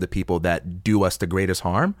many of the people that do us the greatest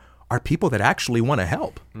harm are people that actually want to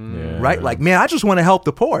help, right? Like, man, I just want to help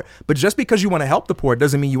the poor. But just because you want to help the poor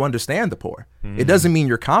doesn't mean you understand the poor. It doesn't mean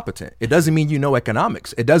you're competent. It doesn't mean you know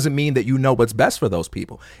economics. It doesn't mean that you know what's best for those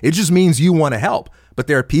people. It just means you want to help. But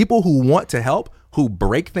there are people who want to help, who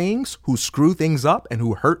break things, who screw things up, and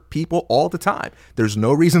who hurt people all the time. There's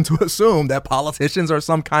no reason to assume that politicians are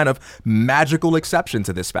some kind of magical exception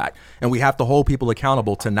to this fact. And we have to hold people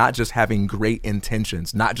accountable to not just having great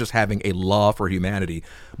intentions, not just having a love for humanity,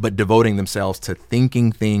 but devoting themselves to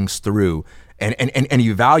thinking things through and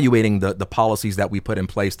evaluating the policies that we put in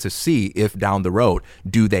place to see if down the road,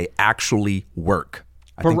 do they actually work?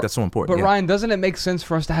 I think that's so important. But Ryan, doesn't it make sense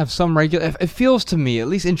for us to have some it feels to me, at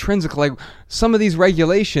least intrinsic, like some of these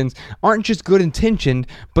regulations aren't just good intentioned,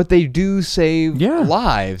 but they do save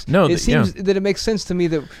lives. No, it seems that it makes sense to me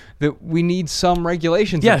that we need some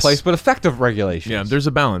regulations in place, but effective regulations. Yeah, there's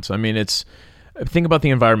a balance. I mean, think about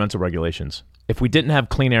the environmental regulations. If we didn't have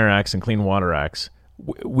Clean Air Acts and Clean Water Acts,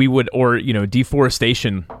 we would, or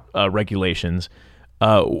deforestation regulations,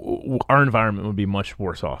 our environment would be much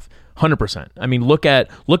worse off. 100%. I mean, look at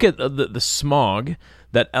the smog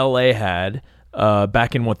that LA had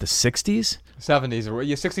back in the 60s? 70s,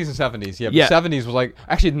 60s and 70s. Yeah, but 70s was like,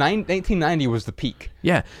 actually 1990 was the peak.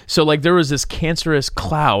 Yeah. So like there was this cancerous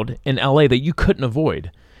cloud in LA that you couldn't avoid.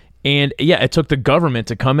 And it took the government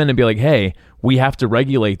to come in and be like, hey, we have to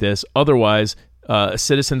regulate this. Otherwise,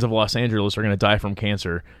 citizens of Los Angeles are going to die from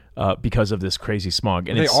cancer because of this crazy smog.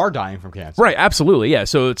 And they are dying from cancer. Right, absolutely. Yeah.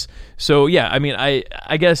 I mean,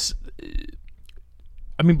 I guess,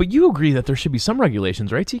 but you agree that there should be some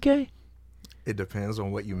regulations, right, TK? It depends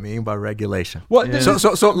on what you mean by regulation. Well,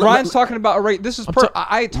 so Ryan's talking about a rate. This is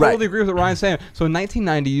I totally agree with what Ryan's saying. So in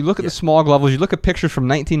 1990, you look at the smog levels. You look at pictures from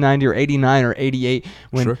 1990 or 89 or 88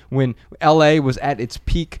 when LA was at its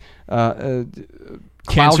peak.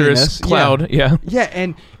 Cancerous cloud, yeah,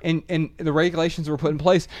 and the regulations that were put in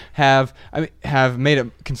place have made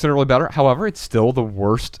it considerably better. However, it's still the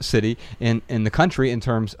worst city in the country in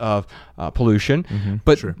terms of pollution.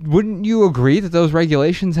 But wouldn't you agree that those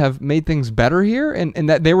regulations have made things better here, and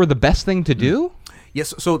that they were the best thing to do?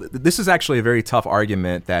 Yes. So this is actually a very tough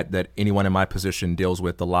argument that anyone in my position deals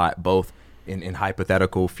with a lot, both in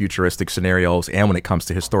hypothetical, futuristic scenarios, and when it comes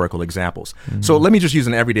to historical examples. So let me just use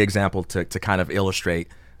an everyday example to kind of illustrate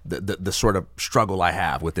the sort of struggle I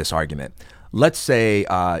have with this argument. Let's say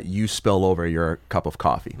you spill over your cup of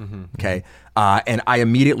coffee, okay? And I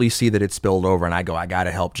immediately see that it's spilled over, and I go, I got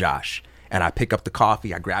to help Josh. And I pick up the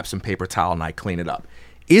coffee, I grab some paper towel, and I clean it up.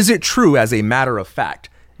 Is it true, as a matter of fact,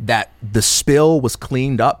 that the spill was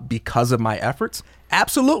cleaned up because of my efforts?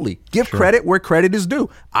 Absolutely. Give credit where credit is due.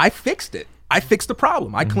 I fixed it. I fixed the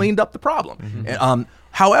problem. I cleaned up the problem.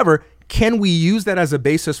 However, can we use that as a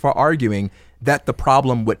basis for arguing that the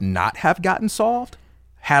problem would not have gotten solved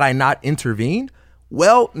had I not intervened?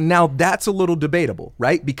 Well, now that's a little debatable,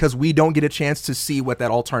 right? Because we don't get a chance to see what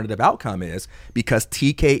that alternative outcome is because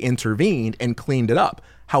TK intervened and cleaned it up.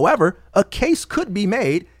 However, a case could be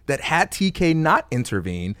made that had TK not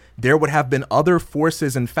intervened, there would have been other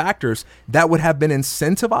forces and factors that would have been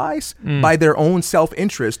incentivized by their own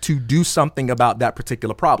self-interest to do something about that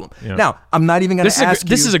particular problem. Yeah. Now, I'm not even going to ask you.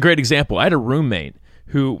 This is a great example. I had a roommate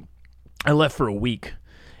who I left for a week,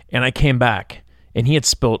 and I came back, and he had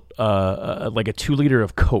spilt like a 2-liter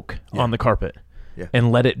of Coke on the carpet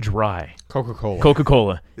and let it dry.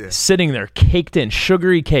 Coca-Cola. Sitting there, caked in,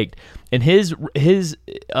 sugary caked. And his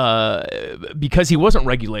because he wasn't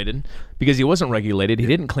regulated, he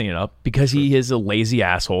didn't clean it up because he is a lazy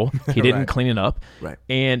asshole. He didn't clean it up. Right.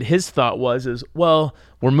 And his thought was, well,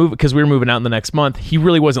 we're moving because we were moving out in the next month. He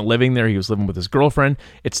really wasn't living there. He was living with his girlfriend.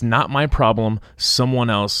 It's not my problem. Someone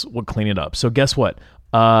else would clean it up. So guess what?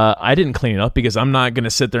 I didn't clean it up because I'm not going to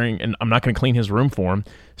sit there and I'm not going to clean his room for him.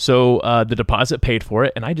 So the deposit paid for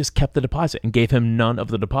it, and I just kept the deposit and gave him none of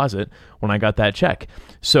the deposit when I got that check.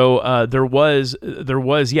 So there was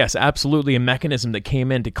yes, absolutely a mechanism that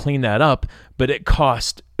came in to clean that up, but it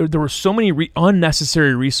cost. There were so many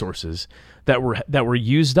unnecessary resources that were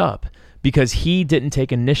used up because he didn't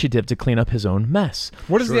take initiative to clean up his own mess.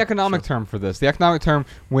 What is the economic term for this? The economic term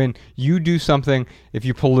when you do something, if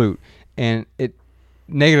you pollute and it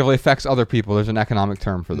negatively affects other people, there's an economic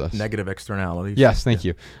term for this. Negative externalities. Yes, thank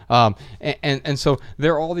you. And so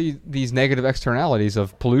there are all these negative externalities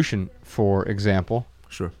of pollution, for example.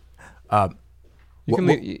 Sure. You can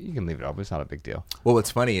leave it up. It's not a big deal. Well,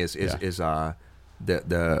 what's funny is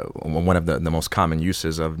the one of the most common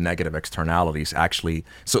uses of negative externalities actually.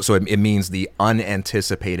 So it means the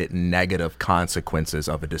unanticipated negative consequences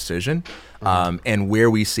of a decision, and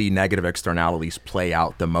where we see negative externalities play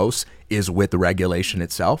out the most is with the regulation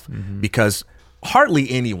itself, because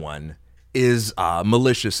hardly anyone is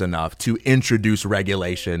malicious enough to introduce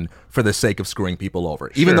regulation for the sake of screwing people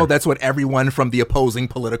over, even though that's what everyone from the opposing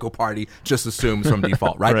political party just assumes from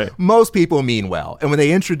default, right? Most people mean well. And when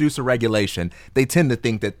they introduce a regulation, they tend to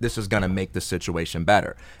think that this is going to make the situation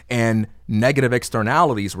better. And negative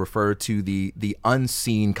externalities refer to the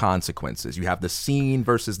unseen consequences. You have the seen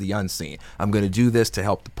versus the unseen. I'm going to do this to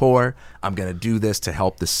help the poor. I'm going to do this to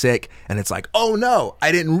help the sick. And it's like, oh no,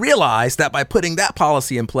 I didn't realize that by putting that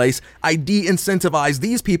policy in place, I de-incentivized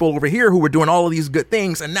these people over here who were doing all of these good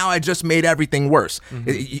things. And now I just made everything worse.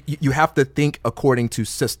 You have to think according to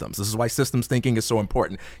systems. This is why systems thinking is so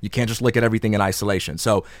important. You can't just look at everything in isolation.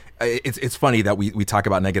 So it's funny that we talk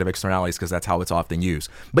about negative externalities because that's how it's often used.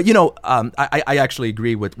 But I actually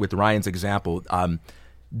agree with Ryan's example.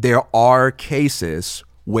 There are cases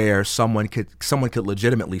where someone could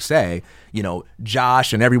legitimately say,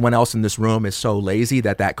 Josh and everyone else in this room is so lazy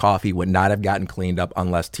that coffee would not have gotten cleaned up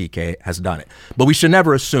unless TK has done it. But we should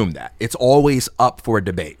never assume that. It's always up for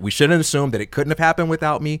debate. We shouldn't assume that it couldn't have happened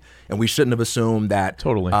without me, and we shouldn't have assumed that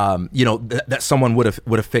that someone would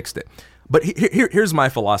have fixed it. But here's my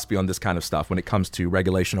philosophy on this kind of stuff when it comes to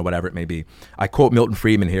regulation or whatever it may be. I quote Milton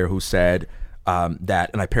Friedman here, who said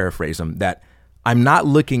that, and I paraphrase him, that I'm not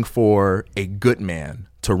looking for a good man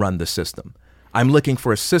to run the system. I'm looking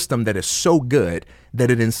for a system that is so good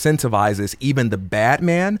that it incentivizes even the bad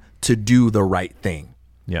man to do the right thing.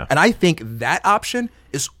 Yeah. And I think that option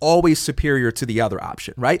is always superior to the other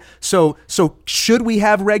option, right? So should we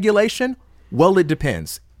have regulation? Well, it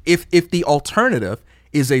depends. If the alternative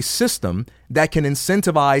is a system that can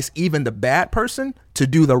incentivize even the bad person to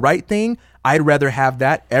do the right thing, I'd rather have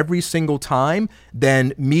that every single time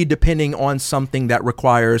than me depending on something that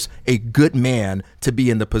requires a good man to be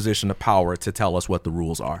in the position of power to tell us what the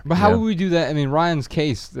rules are. But how would we do that? I mean, Ryan's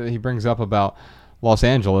case that he brings up about Los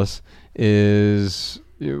Angeles is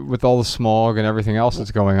with all the smog and everything else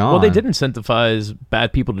that's going on. Well, they did incentivize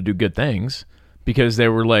bad people to do good things. Because they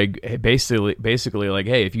were like basically like,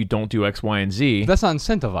 hey, if you don't do X, Y, and Z, that's not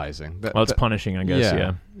incentivizing. It's punishing, I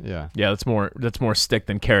guess. Yeah. That's more stick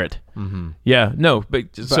than carrot. Mm-hmm. Yeah, no,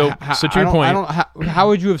 but so to your point, how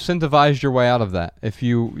would you have incentivized your way out of that if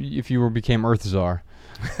you became Earth Czar?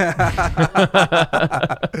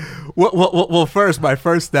 Well, first, my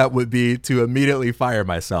first step would be to immediately fire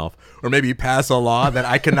myself, or maybe pass a law that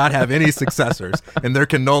I cannot have any successors and there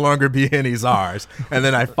can no longer be any czars. And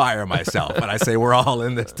then I fire myself and I say, we're all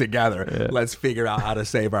in this together. Yeah. Let's figure out how to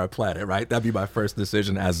save our planet, right? That'd be my first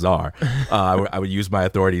decision as czar. I would use my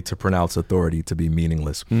authority to pronounce authority to be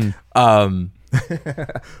meaningless. But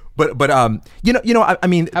I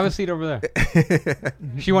mean, have a seat over there.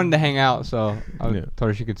 She wanted to hang out, so I told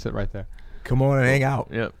her she could sit right there. Come on and hang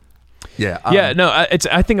out. Yeah. No,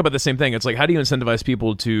 I think about the same thing. It's like, how do you incentivize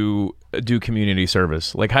people to do community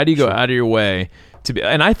service? Like, how do you go out of your way to be?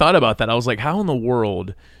 And I thought about that. I was like, how in the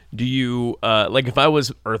world do you like, if I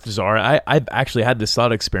was Earth Czar, I've actually had this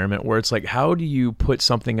thought experiment where it's like, how do you put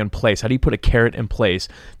something in place? How do you put a carrot in place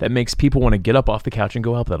that makes people want to get up off the couch and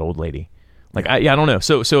go help that old lady? Like, I don't know.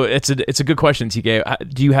 So it's a good question, TK.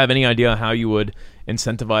 Do you have any idea how you would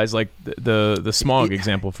incentivize, like, the smog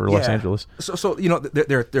example for Los Angeles? So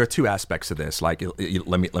there are two aspects to this. Like,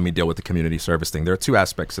 let me deal with the community service thing. There are two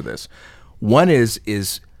aspects to this. One is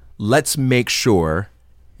let's make sure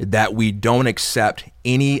that we don't accept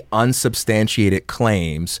any unsubstantiated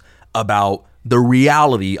claims about the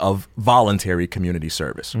reality of voluntary community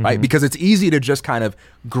service, right? Because it's easy to just kind of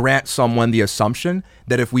grant someone the assumption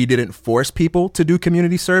that if we didn't force people to do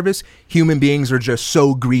community service, human beings are just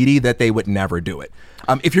so greedy that they would never do it.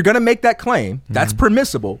 If you're going to make that claim, that's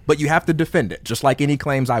permissible, but you have to defend it, just like any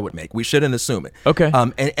claims I would make. We shouldn't assume it. Okay.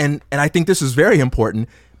 And I think this is very important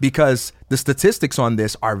because the statistics on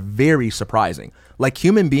this are very surprising. Like,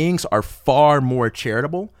 human beings are far more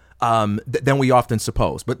charitable than we often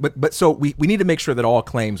suppose. But so we need to make sure that all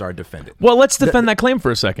claims are defended. Well, let's defend that claim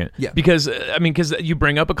for a second. Yeah. Because, because you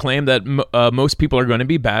bring up a claim that most people are going to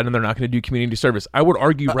be bad and they're not going to do community service. I would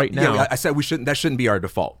argue right now. Yeah, I said that shouldn't be our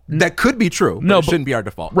default. That could be true, but it shouldn't be our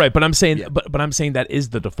default. Right, but I'm saying but I'm saying that is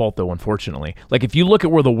the default, though, unfortunately. Like, if you look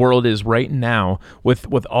at where the world is right now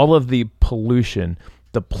with all of the pollution,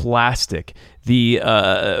 the plastic, the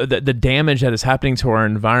damage that is happening to our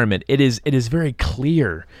environment, it is very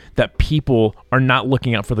clear that people are not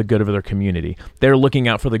looking out for the good of their community. They're looking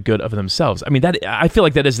out for the good of themselves. I mean, that I feel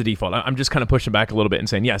like that is the default. I'm just kind of pushing back a little bit and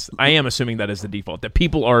saying, yes, I am assuming that is the default. That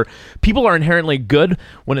people are inherently good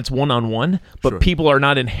when it's one-on-one, but people are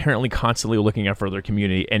not inherently constantly looking out for their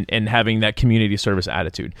community and having that community service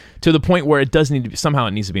attitude to the point where it does need to be, somehow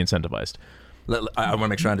it needs to be incentivized. I want to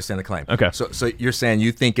make sure I understand the claim. Okay. So you're saying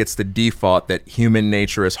you think it's the default that human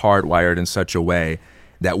nature is hardwired in such a way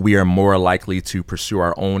that we are more likely to pursue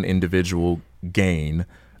our own individual gain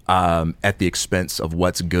at the expense of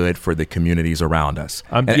what's good for the communities around us.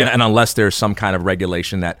 And unless there's some kind of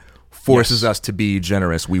regulation that forces us to be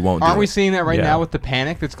generous, we won't do it. Aren't we seeing that right now with the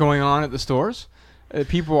panic that's going on at the stores?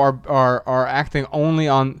 People are acting only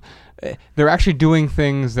on... They're actually doing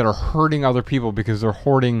things that are hurting other people because they're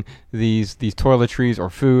hoarding these toiletries or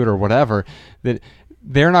food or whatever that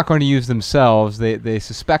they're not going to use themselves. They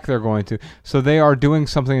suspect they're going to. So they are doing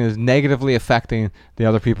something that is negatively affecting the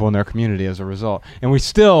other people in their community as a result. And you're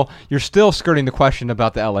still skirting the question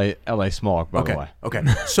about the LA smog, by the way. Okay.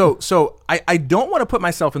 So I don't want to put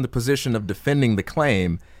myself in the position of defending the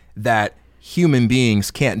claim that human beings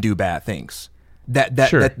can't do bad things.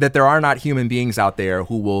 That there are not human beings out there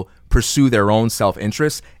who will pursue their own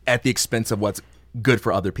self-interest at the expense of what's good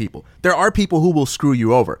for other people. There are people who will screw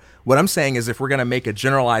you over. What I'm saying is, if we're going to make a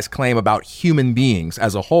generalized claim about human beings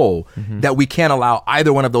as a whole, that we can't allow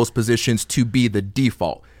either one of those positions to be the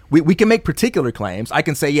default. We can make particular claims. I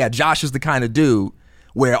can say, yeah, Josh is the kind of dude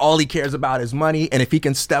where all he cares about is money, and if he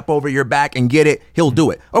can step over your back and get it, he'll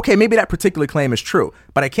do it. Okay, maybe that particular claim is true,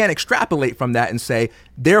 but I can't extrapolate from that and say,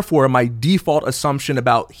 therefore, my default assumption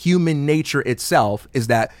about human nature itself is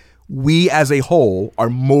that we as a whole are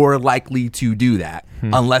more likely to do that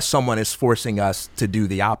unless someone is forcing us to do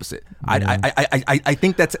the opposite. I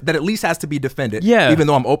think that at least has to be defended, even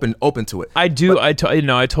though I'm open to it. I do. But,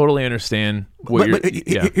 I totally understand what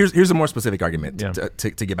here's a more specific argument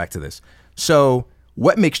to get back to this. So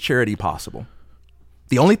what makes charity possible?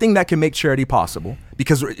 The only thing that can make charity possible,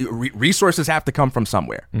 because resources have to come from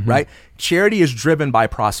somewhere, right? Charity is driven by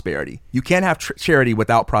prosperity. You can't have charity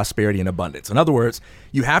without prosperity and abundance. In other words,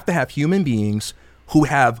 you have to have human beings who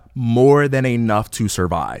have more than enough to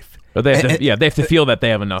survive. But they have to feel that they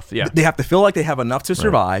have enough. Yeah, they have to feel like they have enough to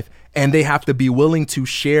survive, and they have to be willing to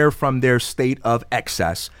share from their state of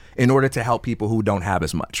excess in order to help people who don't have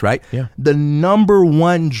as much, right? Yeah. The number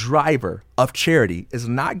one driver of charity is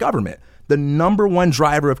not government. The number one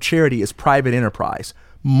driver of charity is private enterprise.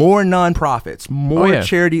 More nonprofits, more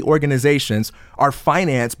charity organizations are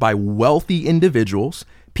financed by wealthy individuals,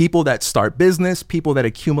 people that start business, people that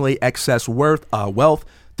accumulate excess wealth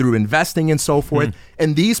through investing and so forth.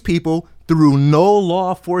 And these people, through no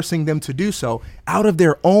law forcing them to do so, out of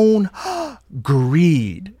their own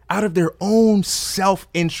greed, out of their own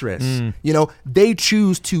self-interest, they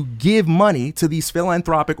choose to give money to these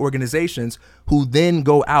philanthropic organizations who then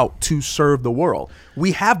go out to serve the world.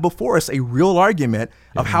 We have before us a real argument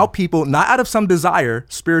of how people, not out of some desire,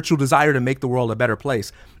 spiritual desire to make the world a better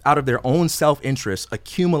place, out of their own self-interest,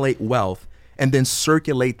 accumulate wealth and then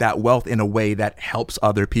circulate that wealth in a way that helps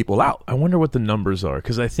other people out. I wonder what the numbers are,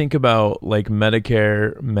 because I think about like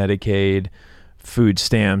Medicare, Medicaid, food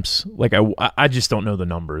stamps. Like I just don't know the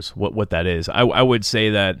numbers, what that is. I would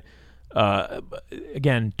say that,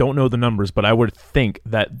 again, don't know the numbers, but I would think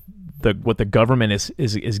that what the government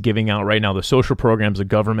is giving out right now, the social programs the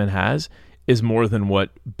government has, is more than what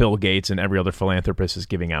Bill Gates and every other philanthropist is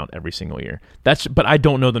giving out every single year. But I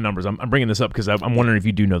don't know the numbers. I'm bringing this up because I'm wondering if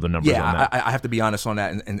you do know the numbers on that. I have to be honest on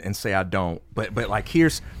that and say I don't. But like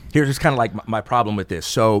here's just kind of like my problem with this.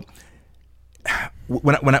 So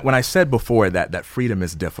when I said before that freedom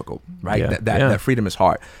is difficult, right? Yeah. That freedom is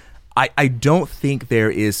hard. I don't think there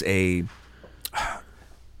is a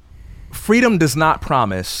freedom does not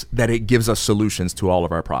promise that it gives us solutions to all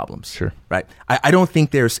of our problems. Sure. Right. I don't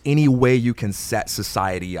think there's any way you can set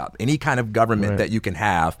society up, any kind of government that you can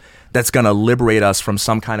have that's going to liberate us from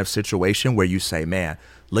some kind of situation where you say, man,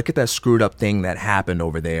 look at that screwed up thing that happened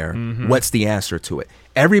over there. What's the answer to it?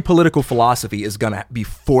 Every political philosophy is going to be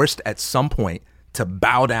forced at some point to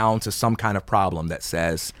bow down to some kind of problem that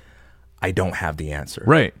says, I don't have the answer.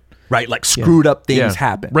 Right. Right, like screwed up things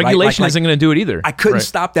happen. Regulation isn't going to do it either. I couldn't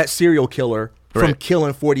stop that serial killer from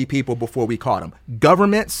killing 40 people before we caught him.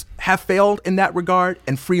 Governments have failed in that regard,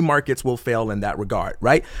 and free markets will fail in that regard,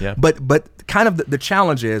 right? Yeah. But kind of the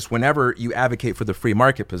challenge is whenever you advocate for the free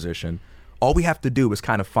market position, all we have to do is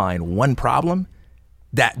kind of find one problem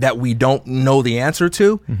that we don't know the answer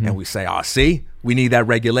to, and we say, see, we need that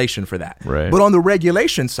regulation for that. Right. But on the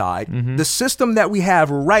regulation side, the system that we have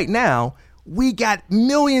right now, we got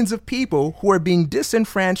millions of people who are being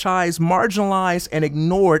disenfranchised, marginalized, and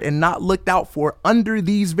ignored and not looked out for under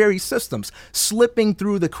these very systems, slipping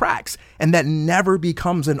through the cracks. And that never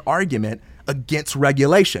becomes an argument against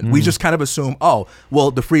regulation. We just kind of assume,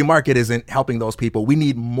 the free market isn't helping those people. We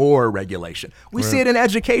need more regulation. We see it in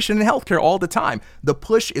education and healthcare all the time. The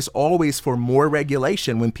push is always for more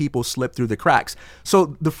regulation when people slip through the cracks.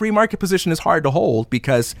 So the free market position is hard to hold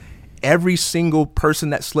because every single person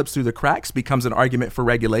that slips through the cracks becomes an argument for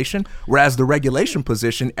regulation, whereas the regulation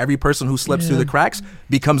position, every person who slips through the cracks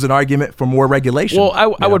becomes an argument for more regulation. Well,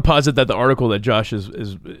 I would posit that the article that Josh is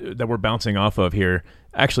that we're bouncing off of here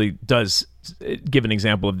actually does give an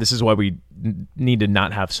example of this is why we need to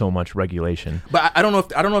not have so much regulation. But I don't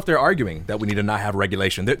know if they're arguing that we need to not have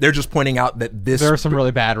regulation. They're just pointing out that there are some really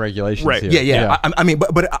bad regulations. Right. Here. Yeah. I mean,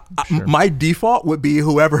 my default would be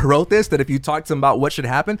whoever wrote this, that if you talk to them about what should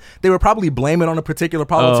happen, they would probably blame it on a particular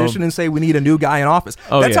politician and say we need a new guy in office.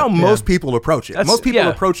 That's how most people approach it. Most people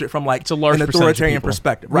approach it from like an authoritarian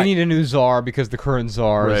perspective. Right. We need a new czar because the current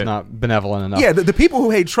czar is not benevolent enough. Yeah, the people who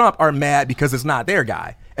hate Trump are mad because it's not their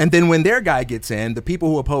guy. And then when their guy gets in, the people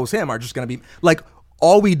who oppose him are just going to be like,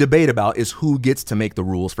 all we debate about is who gets to make the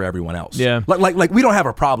rules for everyone else. Yeah. Like we don't have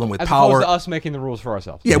a problem with As power. opposed to us making the rules for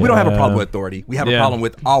ourselves. Yeah, we don't have a problem with authority. We have a problem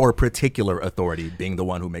with our particular authority being the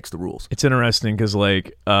one who makes the rules. It's interesting because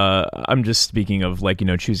I'm just speaking of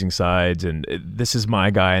choosing sides and this is my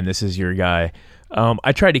guy and this is your guy.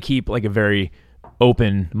 I try to keep like a very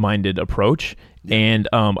open-minded approach. And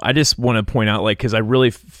I just want to point out, because I really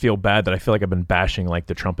feel bad that I feel like I've been bashing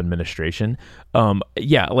the Trump administration.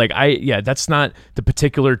 That's not the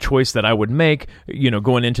particular choice that I would make,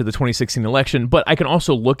 going into the 2016 election. But I can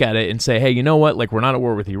also look at it and say, hey, you know what? We're not at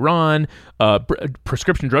war with Iran.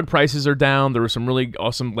 Prescription drug prices are down. There were some really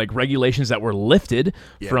awesome regulations that were lifted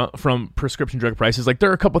from prescription drug prices. There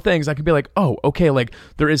are a couple things I could be like, oh, okay,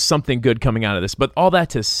 there is something good coming out of this. But all that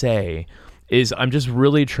to say is I'm just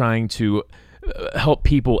really trying to help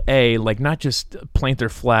people not just plant their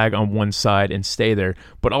flag on one side and stay there,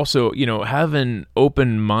 but also have an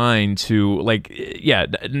open mind to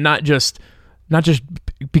not just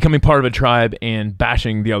becoming part of a tribe and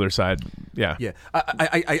bashing the other side.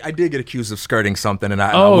 I did get accused of skirting something, and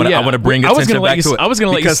I want to bring attention back to it. I was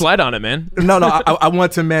going to let you slide on it, man. No, I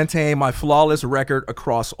want to maintain my flawless record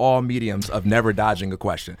across all mediums of never dodging a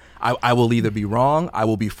question. I will either be wrong, I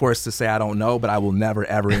will be forced to say I don't know, but I will never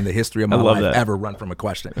ever in the history of my life ever run from a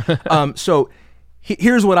question. So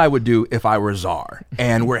here's what I would do if I were czar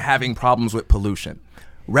and we're having problems with pollution.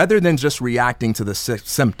 Rather than just reacting to the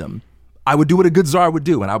symptom, I would do what a good czar would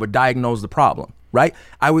do, and I would diagnose the problem. right?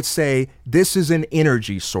 I would say this is an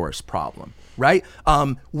energy source problem, right?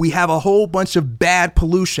 We have a whole bunch of bad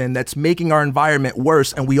pollution that's making our environment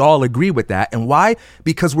worse, and we all agree with that. And why?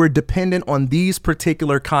 Because we're dependent on these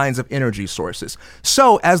particular kinds of energy sources.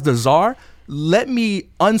 So as the czar, let me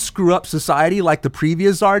unscrew up society like the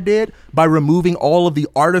previous czar did by removing all of the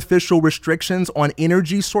artificial restrictions on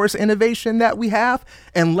energy source innovation that we have,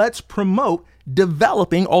 and let's promote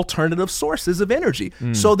developing alternative sources of energy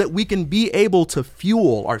so that we can be able to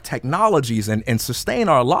fuel our technologies and sustain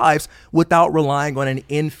our lives without relying on an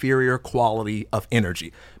inferior quality of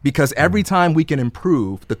energy. Because every time we can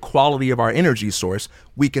improve the quality of our energy source,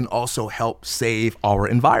 we can also help save our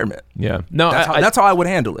environment. Yeah. No, that's how I would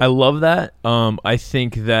handle it. I love that. I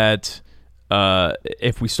think that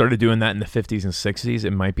if we started doing that in the 50s and 60s,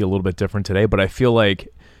 it might be a little bit different today. But I feel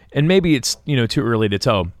like, and maybe it's too early to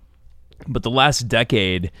tell, but the last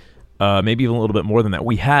decade, maybe even a little bit more than that,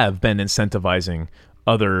 we have been incentivizing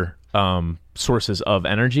other sources of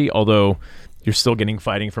energy, although you're still getting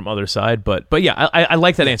fighting from other side. But yeah, I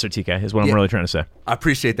like that answer, TK, is what I'm really trying to say. I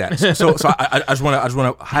appreciate that. So I just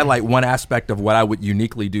want to highlight one aspect of what I would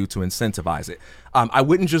uniquely do to incentivize it. I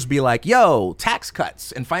wouldn't just be like, yo, tax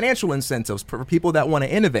cuts and financial incentives for people that want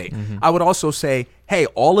to innovate. I would also say, hey,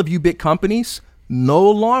 all of you big companies,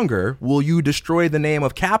 no longer will you destroy the name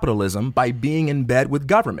of capitalism by being in bed with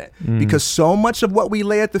government, because so much of what we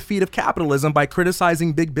lay at the feet of capitalism by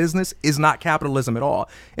criticizing big business is not capitalism at all.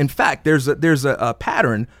 In fact, there's a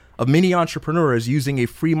pattern of many entrepreneurs using a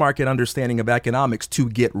free market understanding of economics to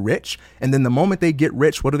get rich. And then the moment they get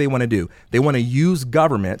rich, what do they want to do? They want to use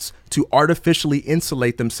governments to artificially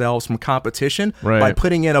insulate themselves from competition by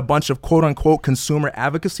putting in a bunch of quote unquote consumer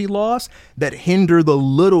advocacy laws that hinder the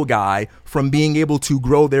little guy from being able to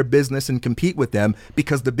grow their business and compete with them,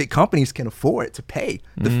 because the big companies can afford to pay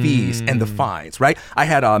the fees and the fines, right? I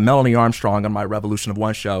had Melanie Armstrong on my Revolution of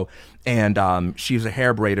One show, and she was a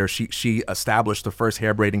hair braider. She established the first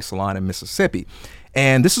hair braiding salon in Mississippi.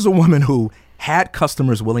 And this is a woman who had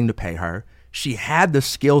customers willing to pay her. She had the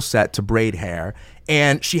skill set to braid hair,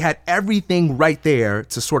 and she had everything right there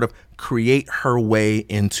to sort of create her way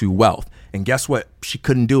into wealth. And guess what? She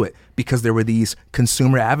couldn't do it because there were these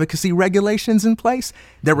consumer advocacy regulations in place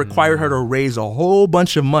that required her to raise a whole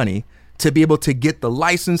bunch of money to be able to get the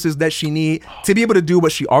licenses that she needed, to be able to do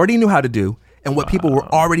what she already knew how to do and what people were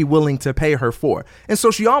already willing to pay her for. And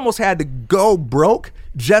so she almost had to go broke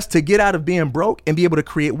just to get out of being broke and be able to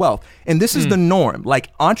create wealth. And this is the norm.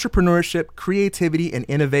 Like, entrepreneurship, creativity, and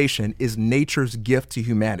innovation is nature's gift to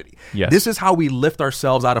humanity. Yes. This is how we lift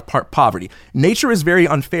ourselves out of poverty. Nature is very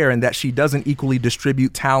unfair in that she doesn't equally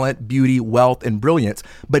distribute talent, beauty, wealth, and brilliance,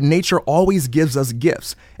 but nature always gives us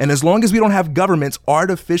gifts. And as long as we don't have governments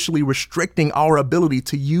artificially restricting our ability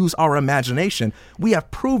to use our imagination, we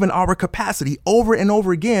have proven our capacity over and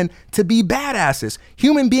over again to be badasses.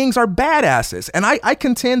 Human beings are badasses. And I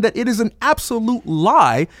contend that it is an absolute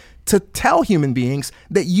lie to tell human beings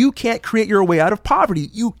that you can't create your way out of poverty.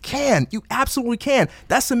 You can. You absolutely can.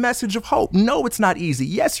 That's a message of hope. No, it's not easy.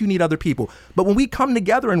 Yes, you need other people. But when we come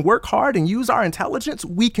together and work hard and use our intelligence,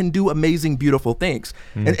 we can do amazing, beautiful things.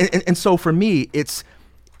 And so for me, it's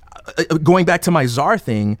going back to my czar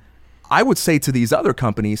thing. I would say to these other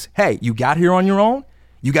companies, hey, you got here on your own.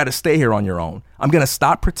 You got to stay here on your own. I'm going to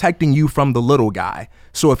stop protecting you from the little guy.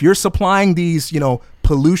 So if you're supplying these,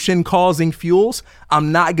 pollution causing fuels,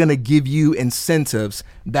 I'm not going to give you incentives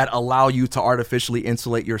that allow you to artificially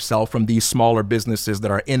insulate yourself from these smaller businesses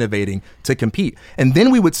that are innovating to compete. And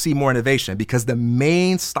then we would see more innovation, because the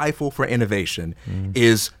main stifle for innovation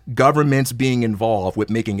is governments being involved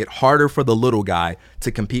with making it harder for the little guy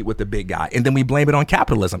to compete with the big guy. And then we blame it on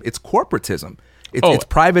capitalism. It's corporatism. It's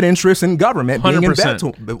private interest and government 100%. Being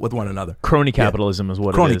in bed with one another. Crony capitalism is what it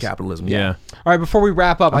is. Crony capitalism, yeah. All right, before we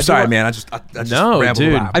wrap up, I'm sorry, man. I just no, rambled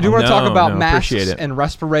dude. around. I do want to talk about masks appreciate it. and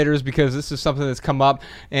respirators, because this is something that's come up,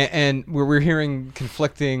 and we're hearing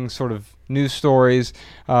conflicting sort of news stories.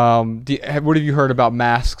 What have you heard about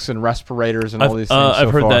masks and respirators and all these things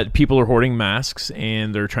I've heard far? that people are hoarding masks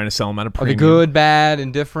and they're trying to sell them at a Are premium. they good, bad,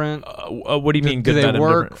 indifferent? What do you mean good, do bad, they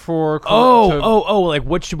work indifferent? for? Like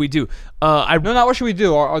what should we do? No, not what should we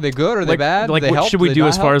do. Are they good? Are they bad? Like do they what help? should we they do not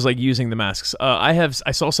as far help? as like using the masks?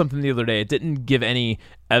 I saw something the other day. It didn't give any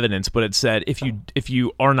evidence, but it said if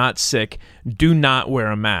you are not sick, do not wear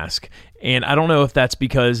a mask. And I don't know if that's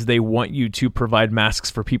because they want you to provide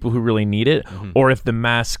masks for people who really need it, or if the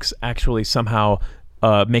masks actually somehow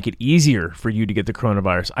make it easier for you to get the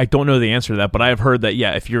coronavirus? I don't know the answer to that, but I have heard that,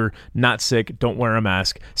 if you're not sick, don't wear a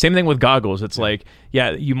mask. Same thing with goggles. It's like,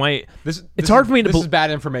 you might. It's hard for me to. This is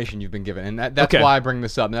bad information you've been given, and that's why I bring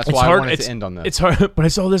this up, and that's why I wanted to end on this. It's hard, but I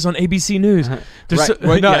saw this on ABC News.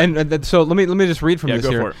 Right. So let me just read from this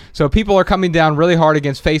here. For it. So people are coming down really hard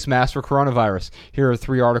against face masks for coronavirus. Here are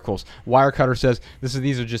 3 articles. Wirecutter says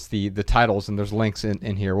these are just the titles, and there's links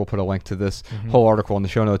in here. We'll put a link to this whole article in the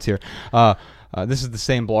show notes here. This is the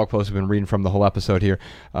same blog post we've been reading from the whole episode here.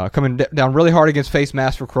 Coming down really hard against face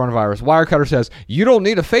masks for coronavirus. Wirecutter says, you don't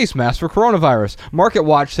need a face mask for coronavirus.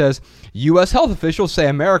 MarketWatch says, U.S. health officials say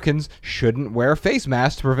Americans shouldn't wear face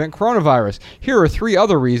masks to prevent coronavirus. Here are 3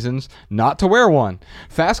 other reasons not to wear one.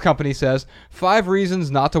 Fast Company says, 5 reasons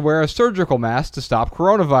not to wear a surgical mask to stop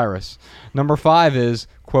coronavirus. Number 5 is,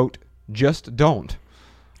 quote, just don't.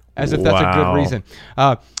 As if that's a good reason.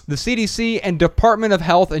 The CDC and Department of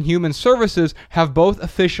Health and Human Services have both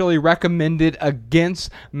officially recommended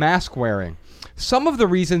against mask wearing. Some of the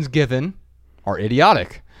reasons given are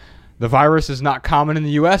idiotic. The virus is not common in the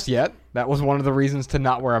U.S. yet. That was one of the reasons to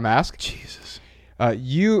not wear a mask. Jesus. So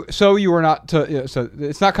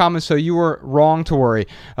it's not common, so you were wrong to worry.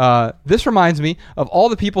 This reminds me of all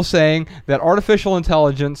the people saying that artificial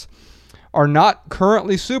intelligence are not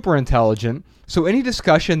currently super intelligent. So any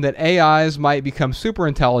discussion that AIs might become super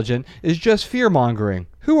intelligent is just fear-mongering.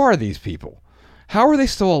 Who are these people? How are they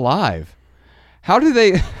still alive? How do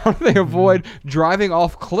they avoid driving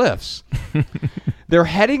off cliffs? They're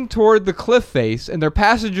heading toward the cliff face, and their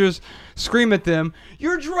passengers scream at them,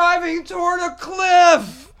 "You're driving toward a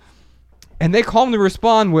cliff!" And they calmly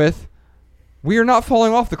respond with, "We are not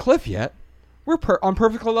falling off the cliff yet. We're on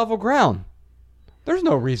perfectly level ground. There's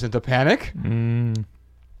no reason to panic."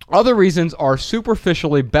 Other reasons are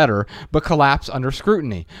superficially better, but collapse under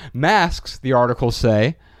scrutiny. Masks, the articles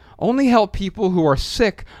say, only help people who are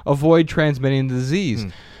sick avoid transmitting the disease.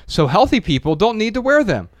 So healthy people don't need to wear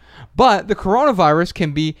them. But the coronavirus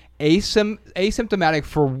can be asymptomatic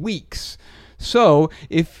for weeks. So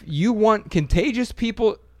if you want contagious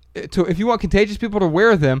people to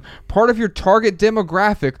wear them, part of your target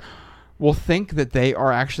demographic will think that they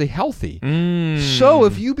are actually healthy. So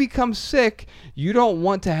if you become sick, you don't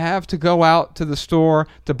want to have to go out to the store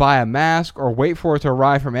to buy a mask or wait for it to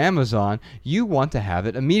arrive from Amazon. You want to have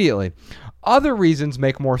it immediately. Other reasons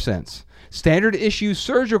make more sense. Standard issue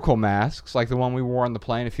surgical masks, like the one we wore on the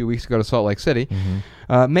plane a few weeks ago to Salt Lake City,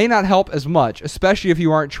 may not help as much, especially if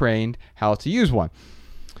you aren't trained how to use one.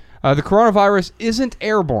 The coronavirus isn't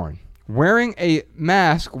airborne. Wearing a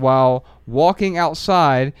mask while walking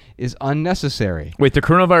outside is unnecessary. Wait, the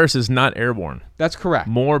coronavirus is not airborne. That's correct.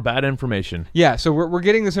 More bad information. Yeah, so we're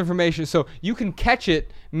getting this information. So you can catch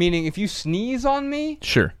it, meaning if you sneeze on me,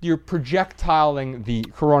 sure, you're projectiling the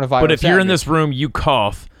coronavirus. But if you're in this room, you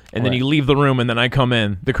cough, and then you leave the room, and then I come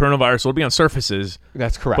in, the coronavirus will be on surfaces.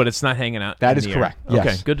 That's correct. But it's not hanging out. That is correct. Yes.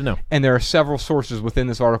 Okay, good to know. And there are several sources within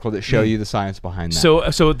this article that show you the science behind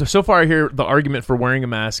that. So far I hear the argument for wearing a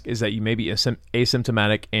mask is that you may be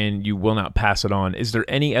asymptomatic and you will not pass it on. Is there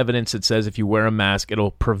any evidence that says if you wear a mask,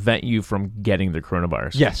 it'll prevent you from getting the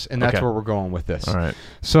coronavirus? Yes, and that's where we're going with this. All right.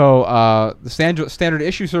 So the standard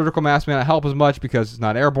issue surgical mask may not help as much because it's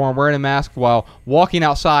not airborne. Wearing a mask while walking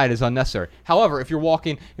outside is unnecessary. However, if you're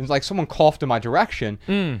walking and like someone coughed in my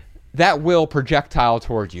direction, that will projectile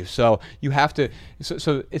towards you. So you have to.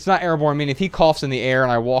 So it's not airborne. I mean, if he coughs in the air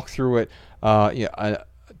and I walk through it, a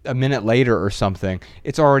minute later or something,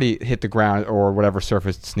 it's already hit the ground or whatever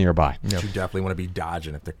surface it's nearby. Yep. You definitely want to be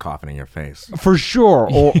dodging if they're coughing in your face. For sure.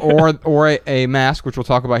 Or a mask, which we'll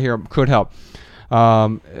talk about here, could help.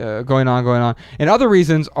 Going on. And other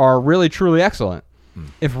reasons are really, truly excellent.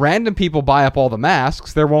 If random people buy up all the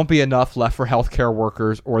masks, there won't be enough left for healthcare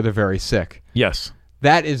workers or the very sick. Yes.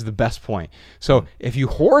 That is the best point. So if you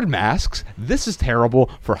hoard masks, this is terrible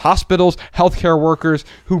for hospitals, healthcare workers,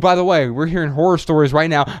 who, by the way, we're hearing horror stories right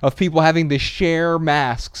now of people having to share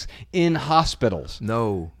masks in hospitals.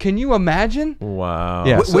 No. Can you imagine? Wow.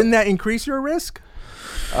 Yeah, Wouldn't that increase your risk?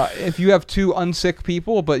 If you have 2 unsick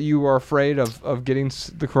people, but you are afraid of getting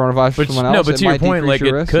the coronavirus from someone else, no, but to your point, like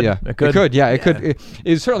your risk. It could.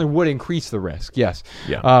 It certainly would increase the risk. Yes.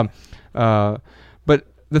 Yeah. But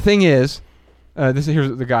the thing is,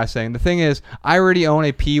 here's the guy saying, the thing is, I already own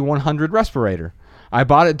a P100 respirator. I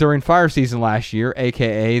bought it during fire season last year,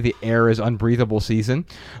 a.k.a. the air is unbreathable season.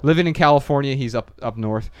 Living in California, he's up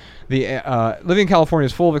north. Living in California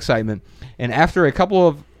is full of excitement, and after a couple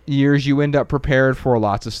of years, you end up prepared for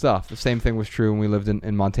lots of stuff. The same thing was true when we lived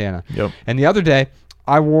in Montana. Yep. And the other day,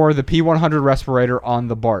 I wore the P100 respirator on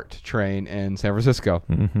the BART train in San Francisco.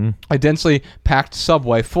 A densely packed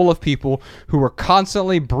subway full of people who were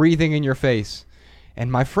constantly breathing in your face.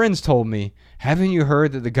 And my friends told me, haven't you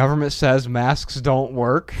heard that the government says masks don't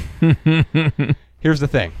work? Here's the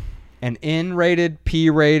thing. An N-rated,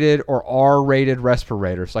 P-rated, or R-rated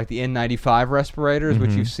respirators, like the N95 respirators,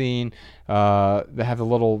 which you've seen, they have the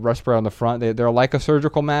little respirator on the front. They're like a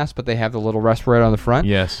surgical mask, but they have the little respirator on the front.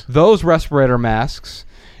 Yes. Those respirator masks,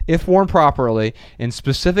 if worn properly in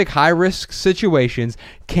specific high-risk situations,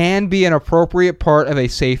 can be an appropriate part of a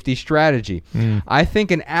safety strategy. I think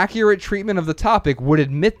an accurate treatment of the topic would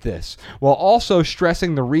admit this, while also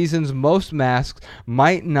stressing the reasons most masks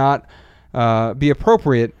might not be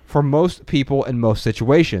appropriate for most people in most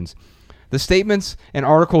situations. The statements and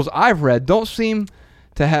articles I've read don't seem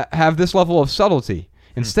to have this level of subtlety.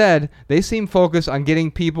 Instead, they seem focused on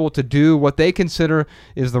getting people to do what they consider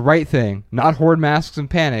is the right thing, not hoard masks and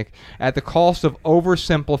panic, at the cost of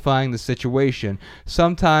oversimplifying the situation,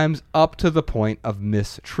 sometimes up to the point of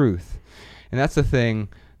mistruth. And that's the thing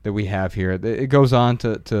that we have here. It goes on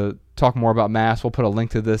to talk more about masks. We'll put a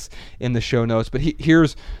link to this in the show notes. But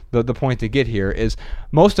here's the point to get here is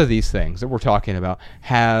most of these things that we're talking about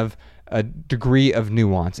have a degree of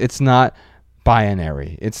nuance. It's not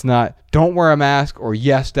binary. It's not don't wear a mask or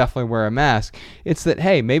yes, definitely wear a mask. It's that,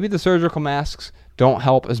 hey, maybe the surgical masks don't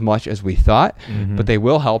help as much as we thought, but they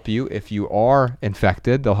will help you if you are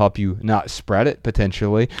infected. They'll help you not spread it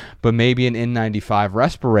potentially, but maybe an N95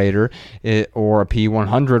 respirator or a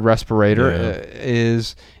P100 respirator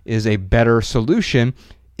is a better solution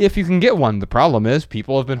if you can get one. The problem is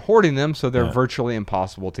people have been hoarding them, so they're virtually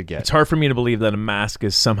impossible to get. It's hard for me to believe that a mask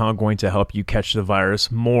is somehow going to help you catch the virus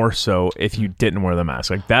more so if you didn't wear the mask.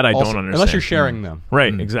 Like that I don't understand. Unless you're sharing them.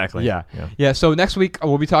 Right, exactly. Yeah, so next week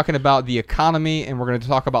we'll be talking about the economy, and we're going to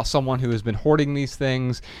talk about someone who has been hoarding these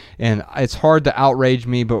things. And it's hard to outrage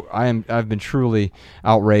me, but I've been truly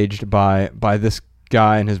outraged by this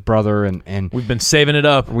guy and his brother, and we've been saving it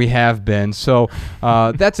up. We have been. So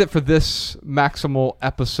that's it for this Maximal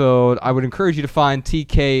episode. I would encourage you to find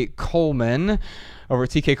TK Coleman over at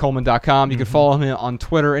tkcoleman.com. You can follow him on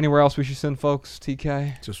Twitter. Anywhere else we should send folks,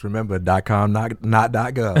 TK? Just remember .com, not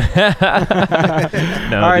 .gov.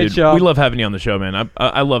 No, all right, dude, y'all. we love having you on the show, man.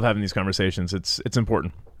 I love having these conversations. It's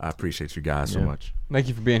important. I appreciate you guys so much. Thank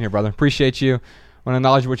you for being here, brother. Appreciate you. I want to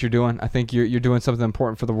acknowledge what you're doing. I think you're doing something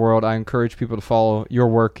important for the world. I encourage people to follow your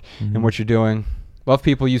work and what you're doing. Love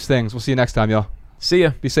people, use things. We'll see you next time, y'all. See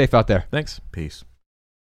ya. Be safe out there. Thanks. Peace.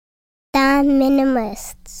 The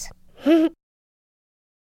Minimalists.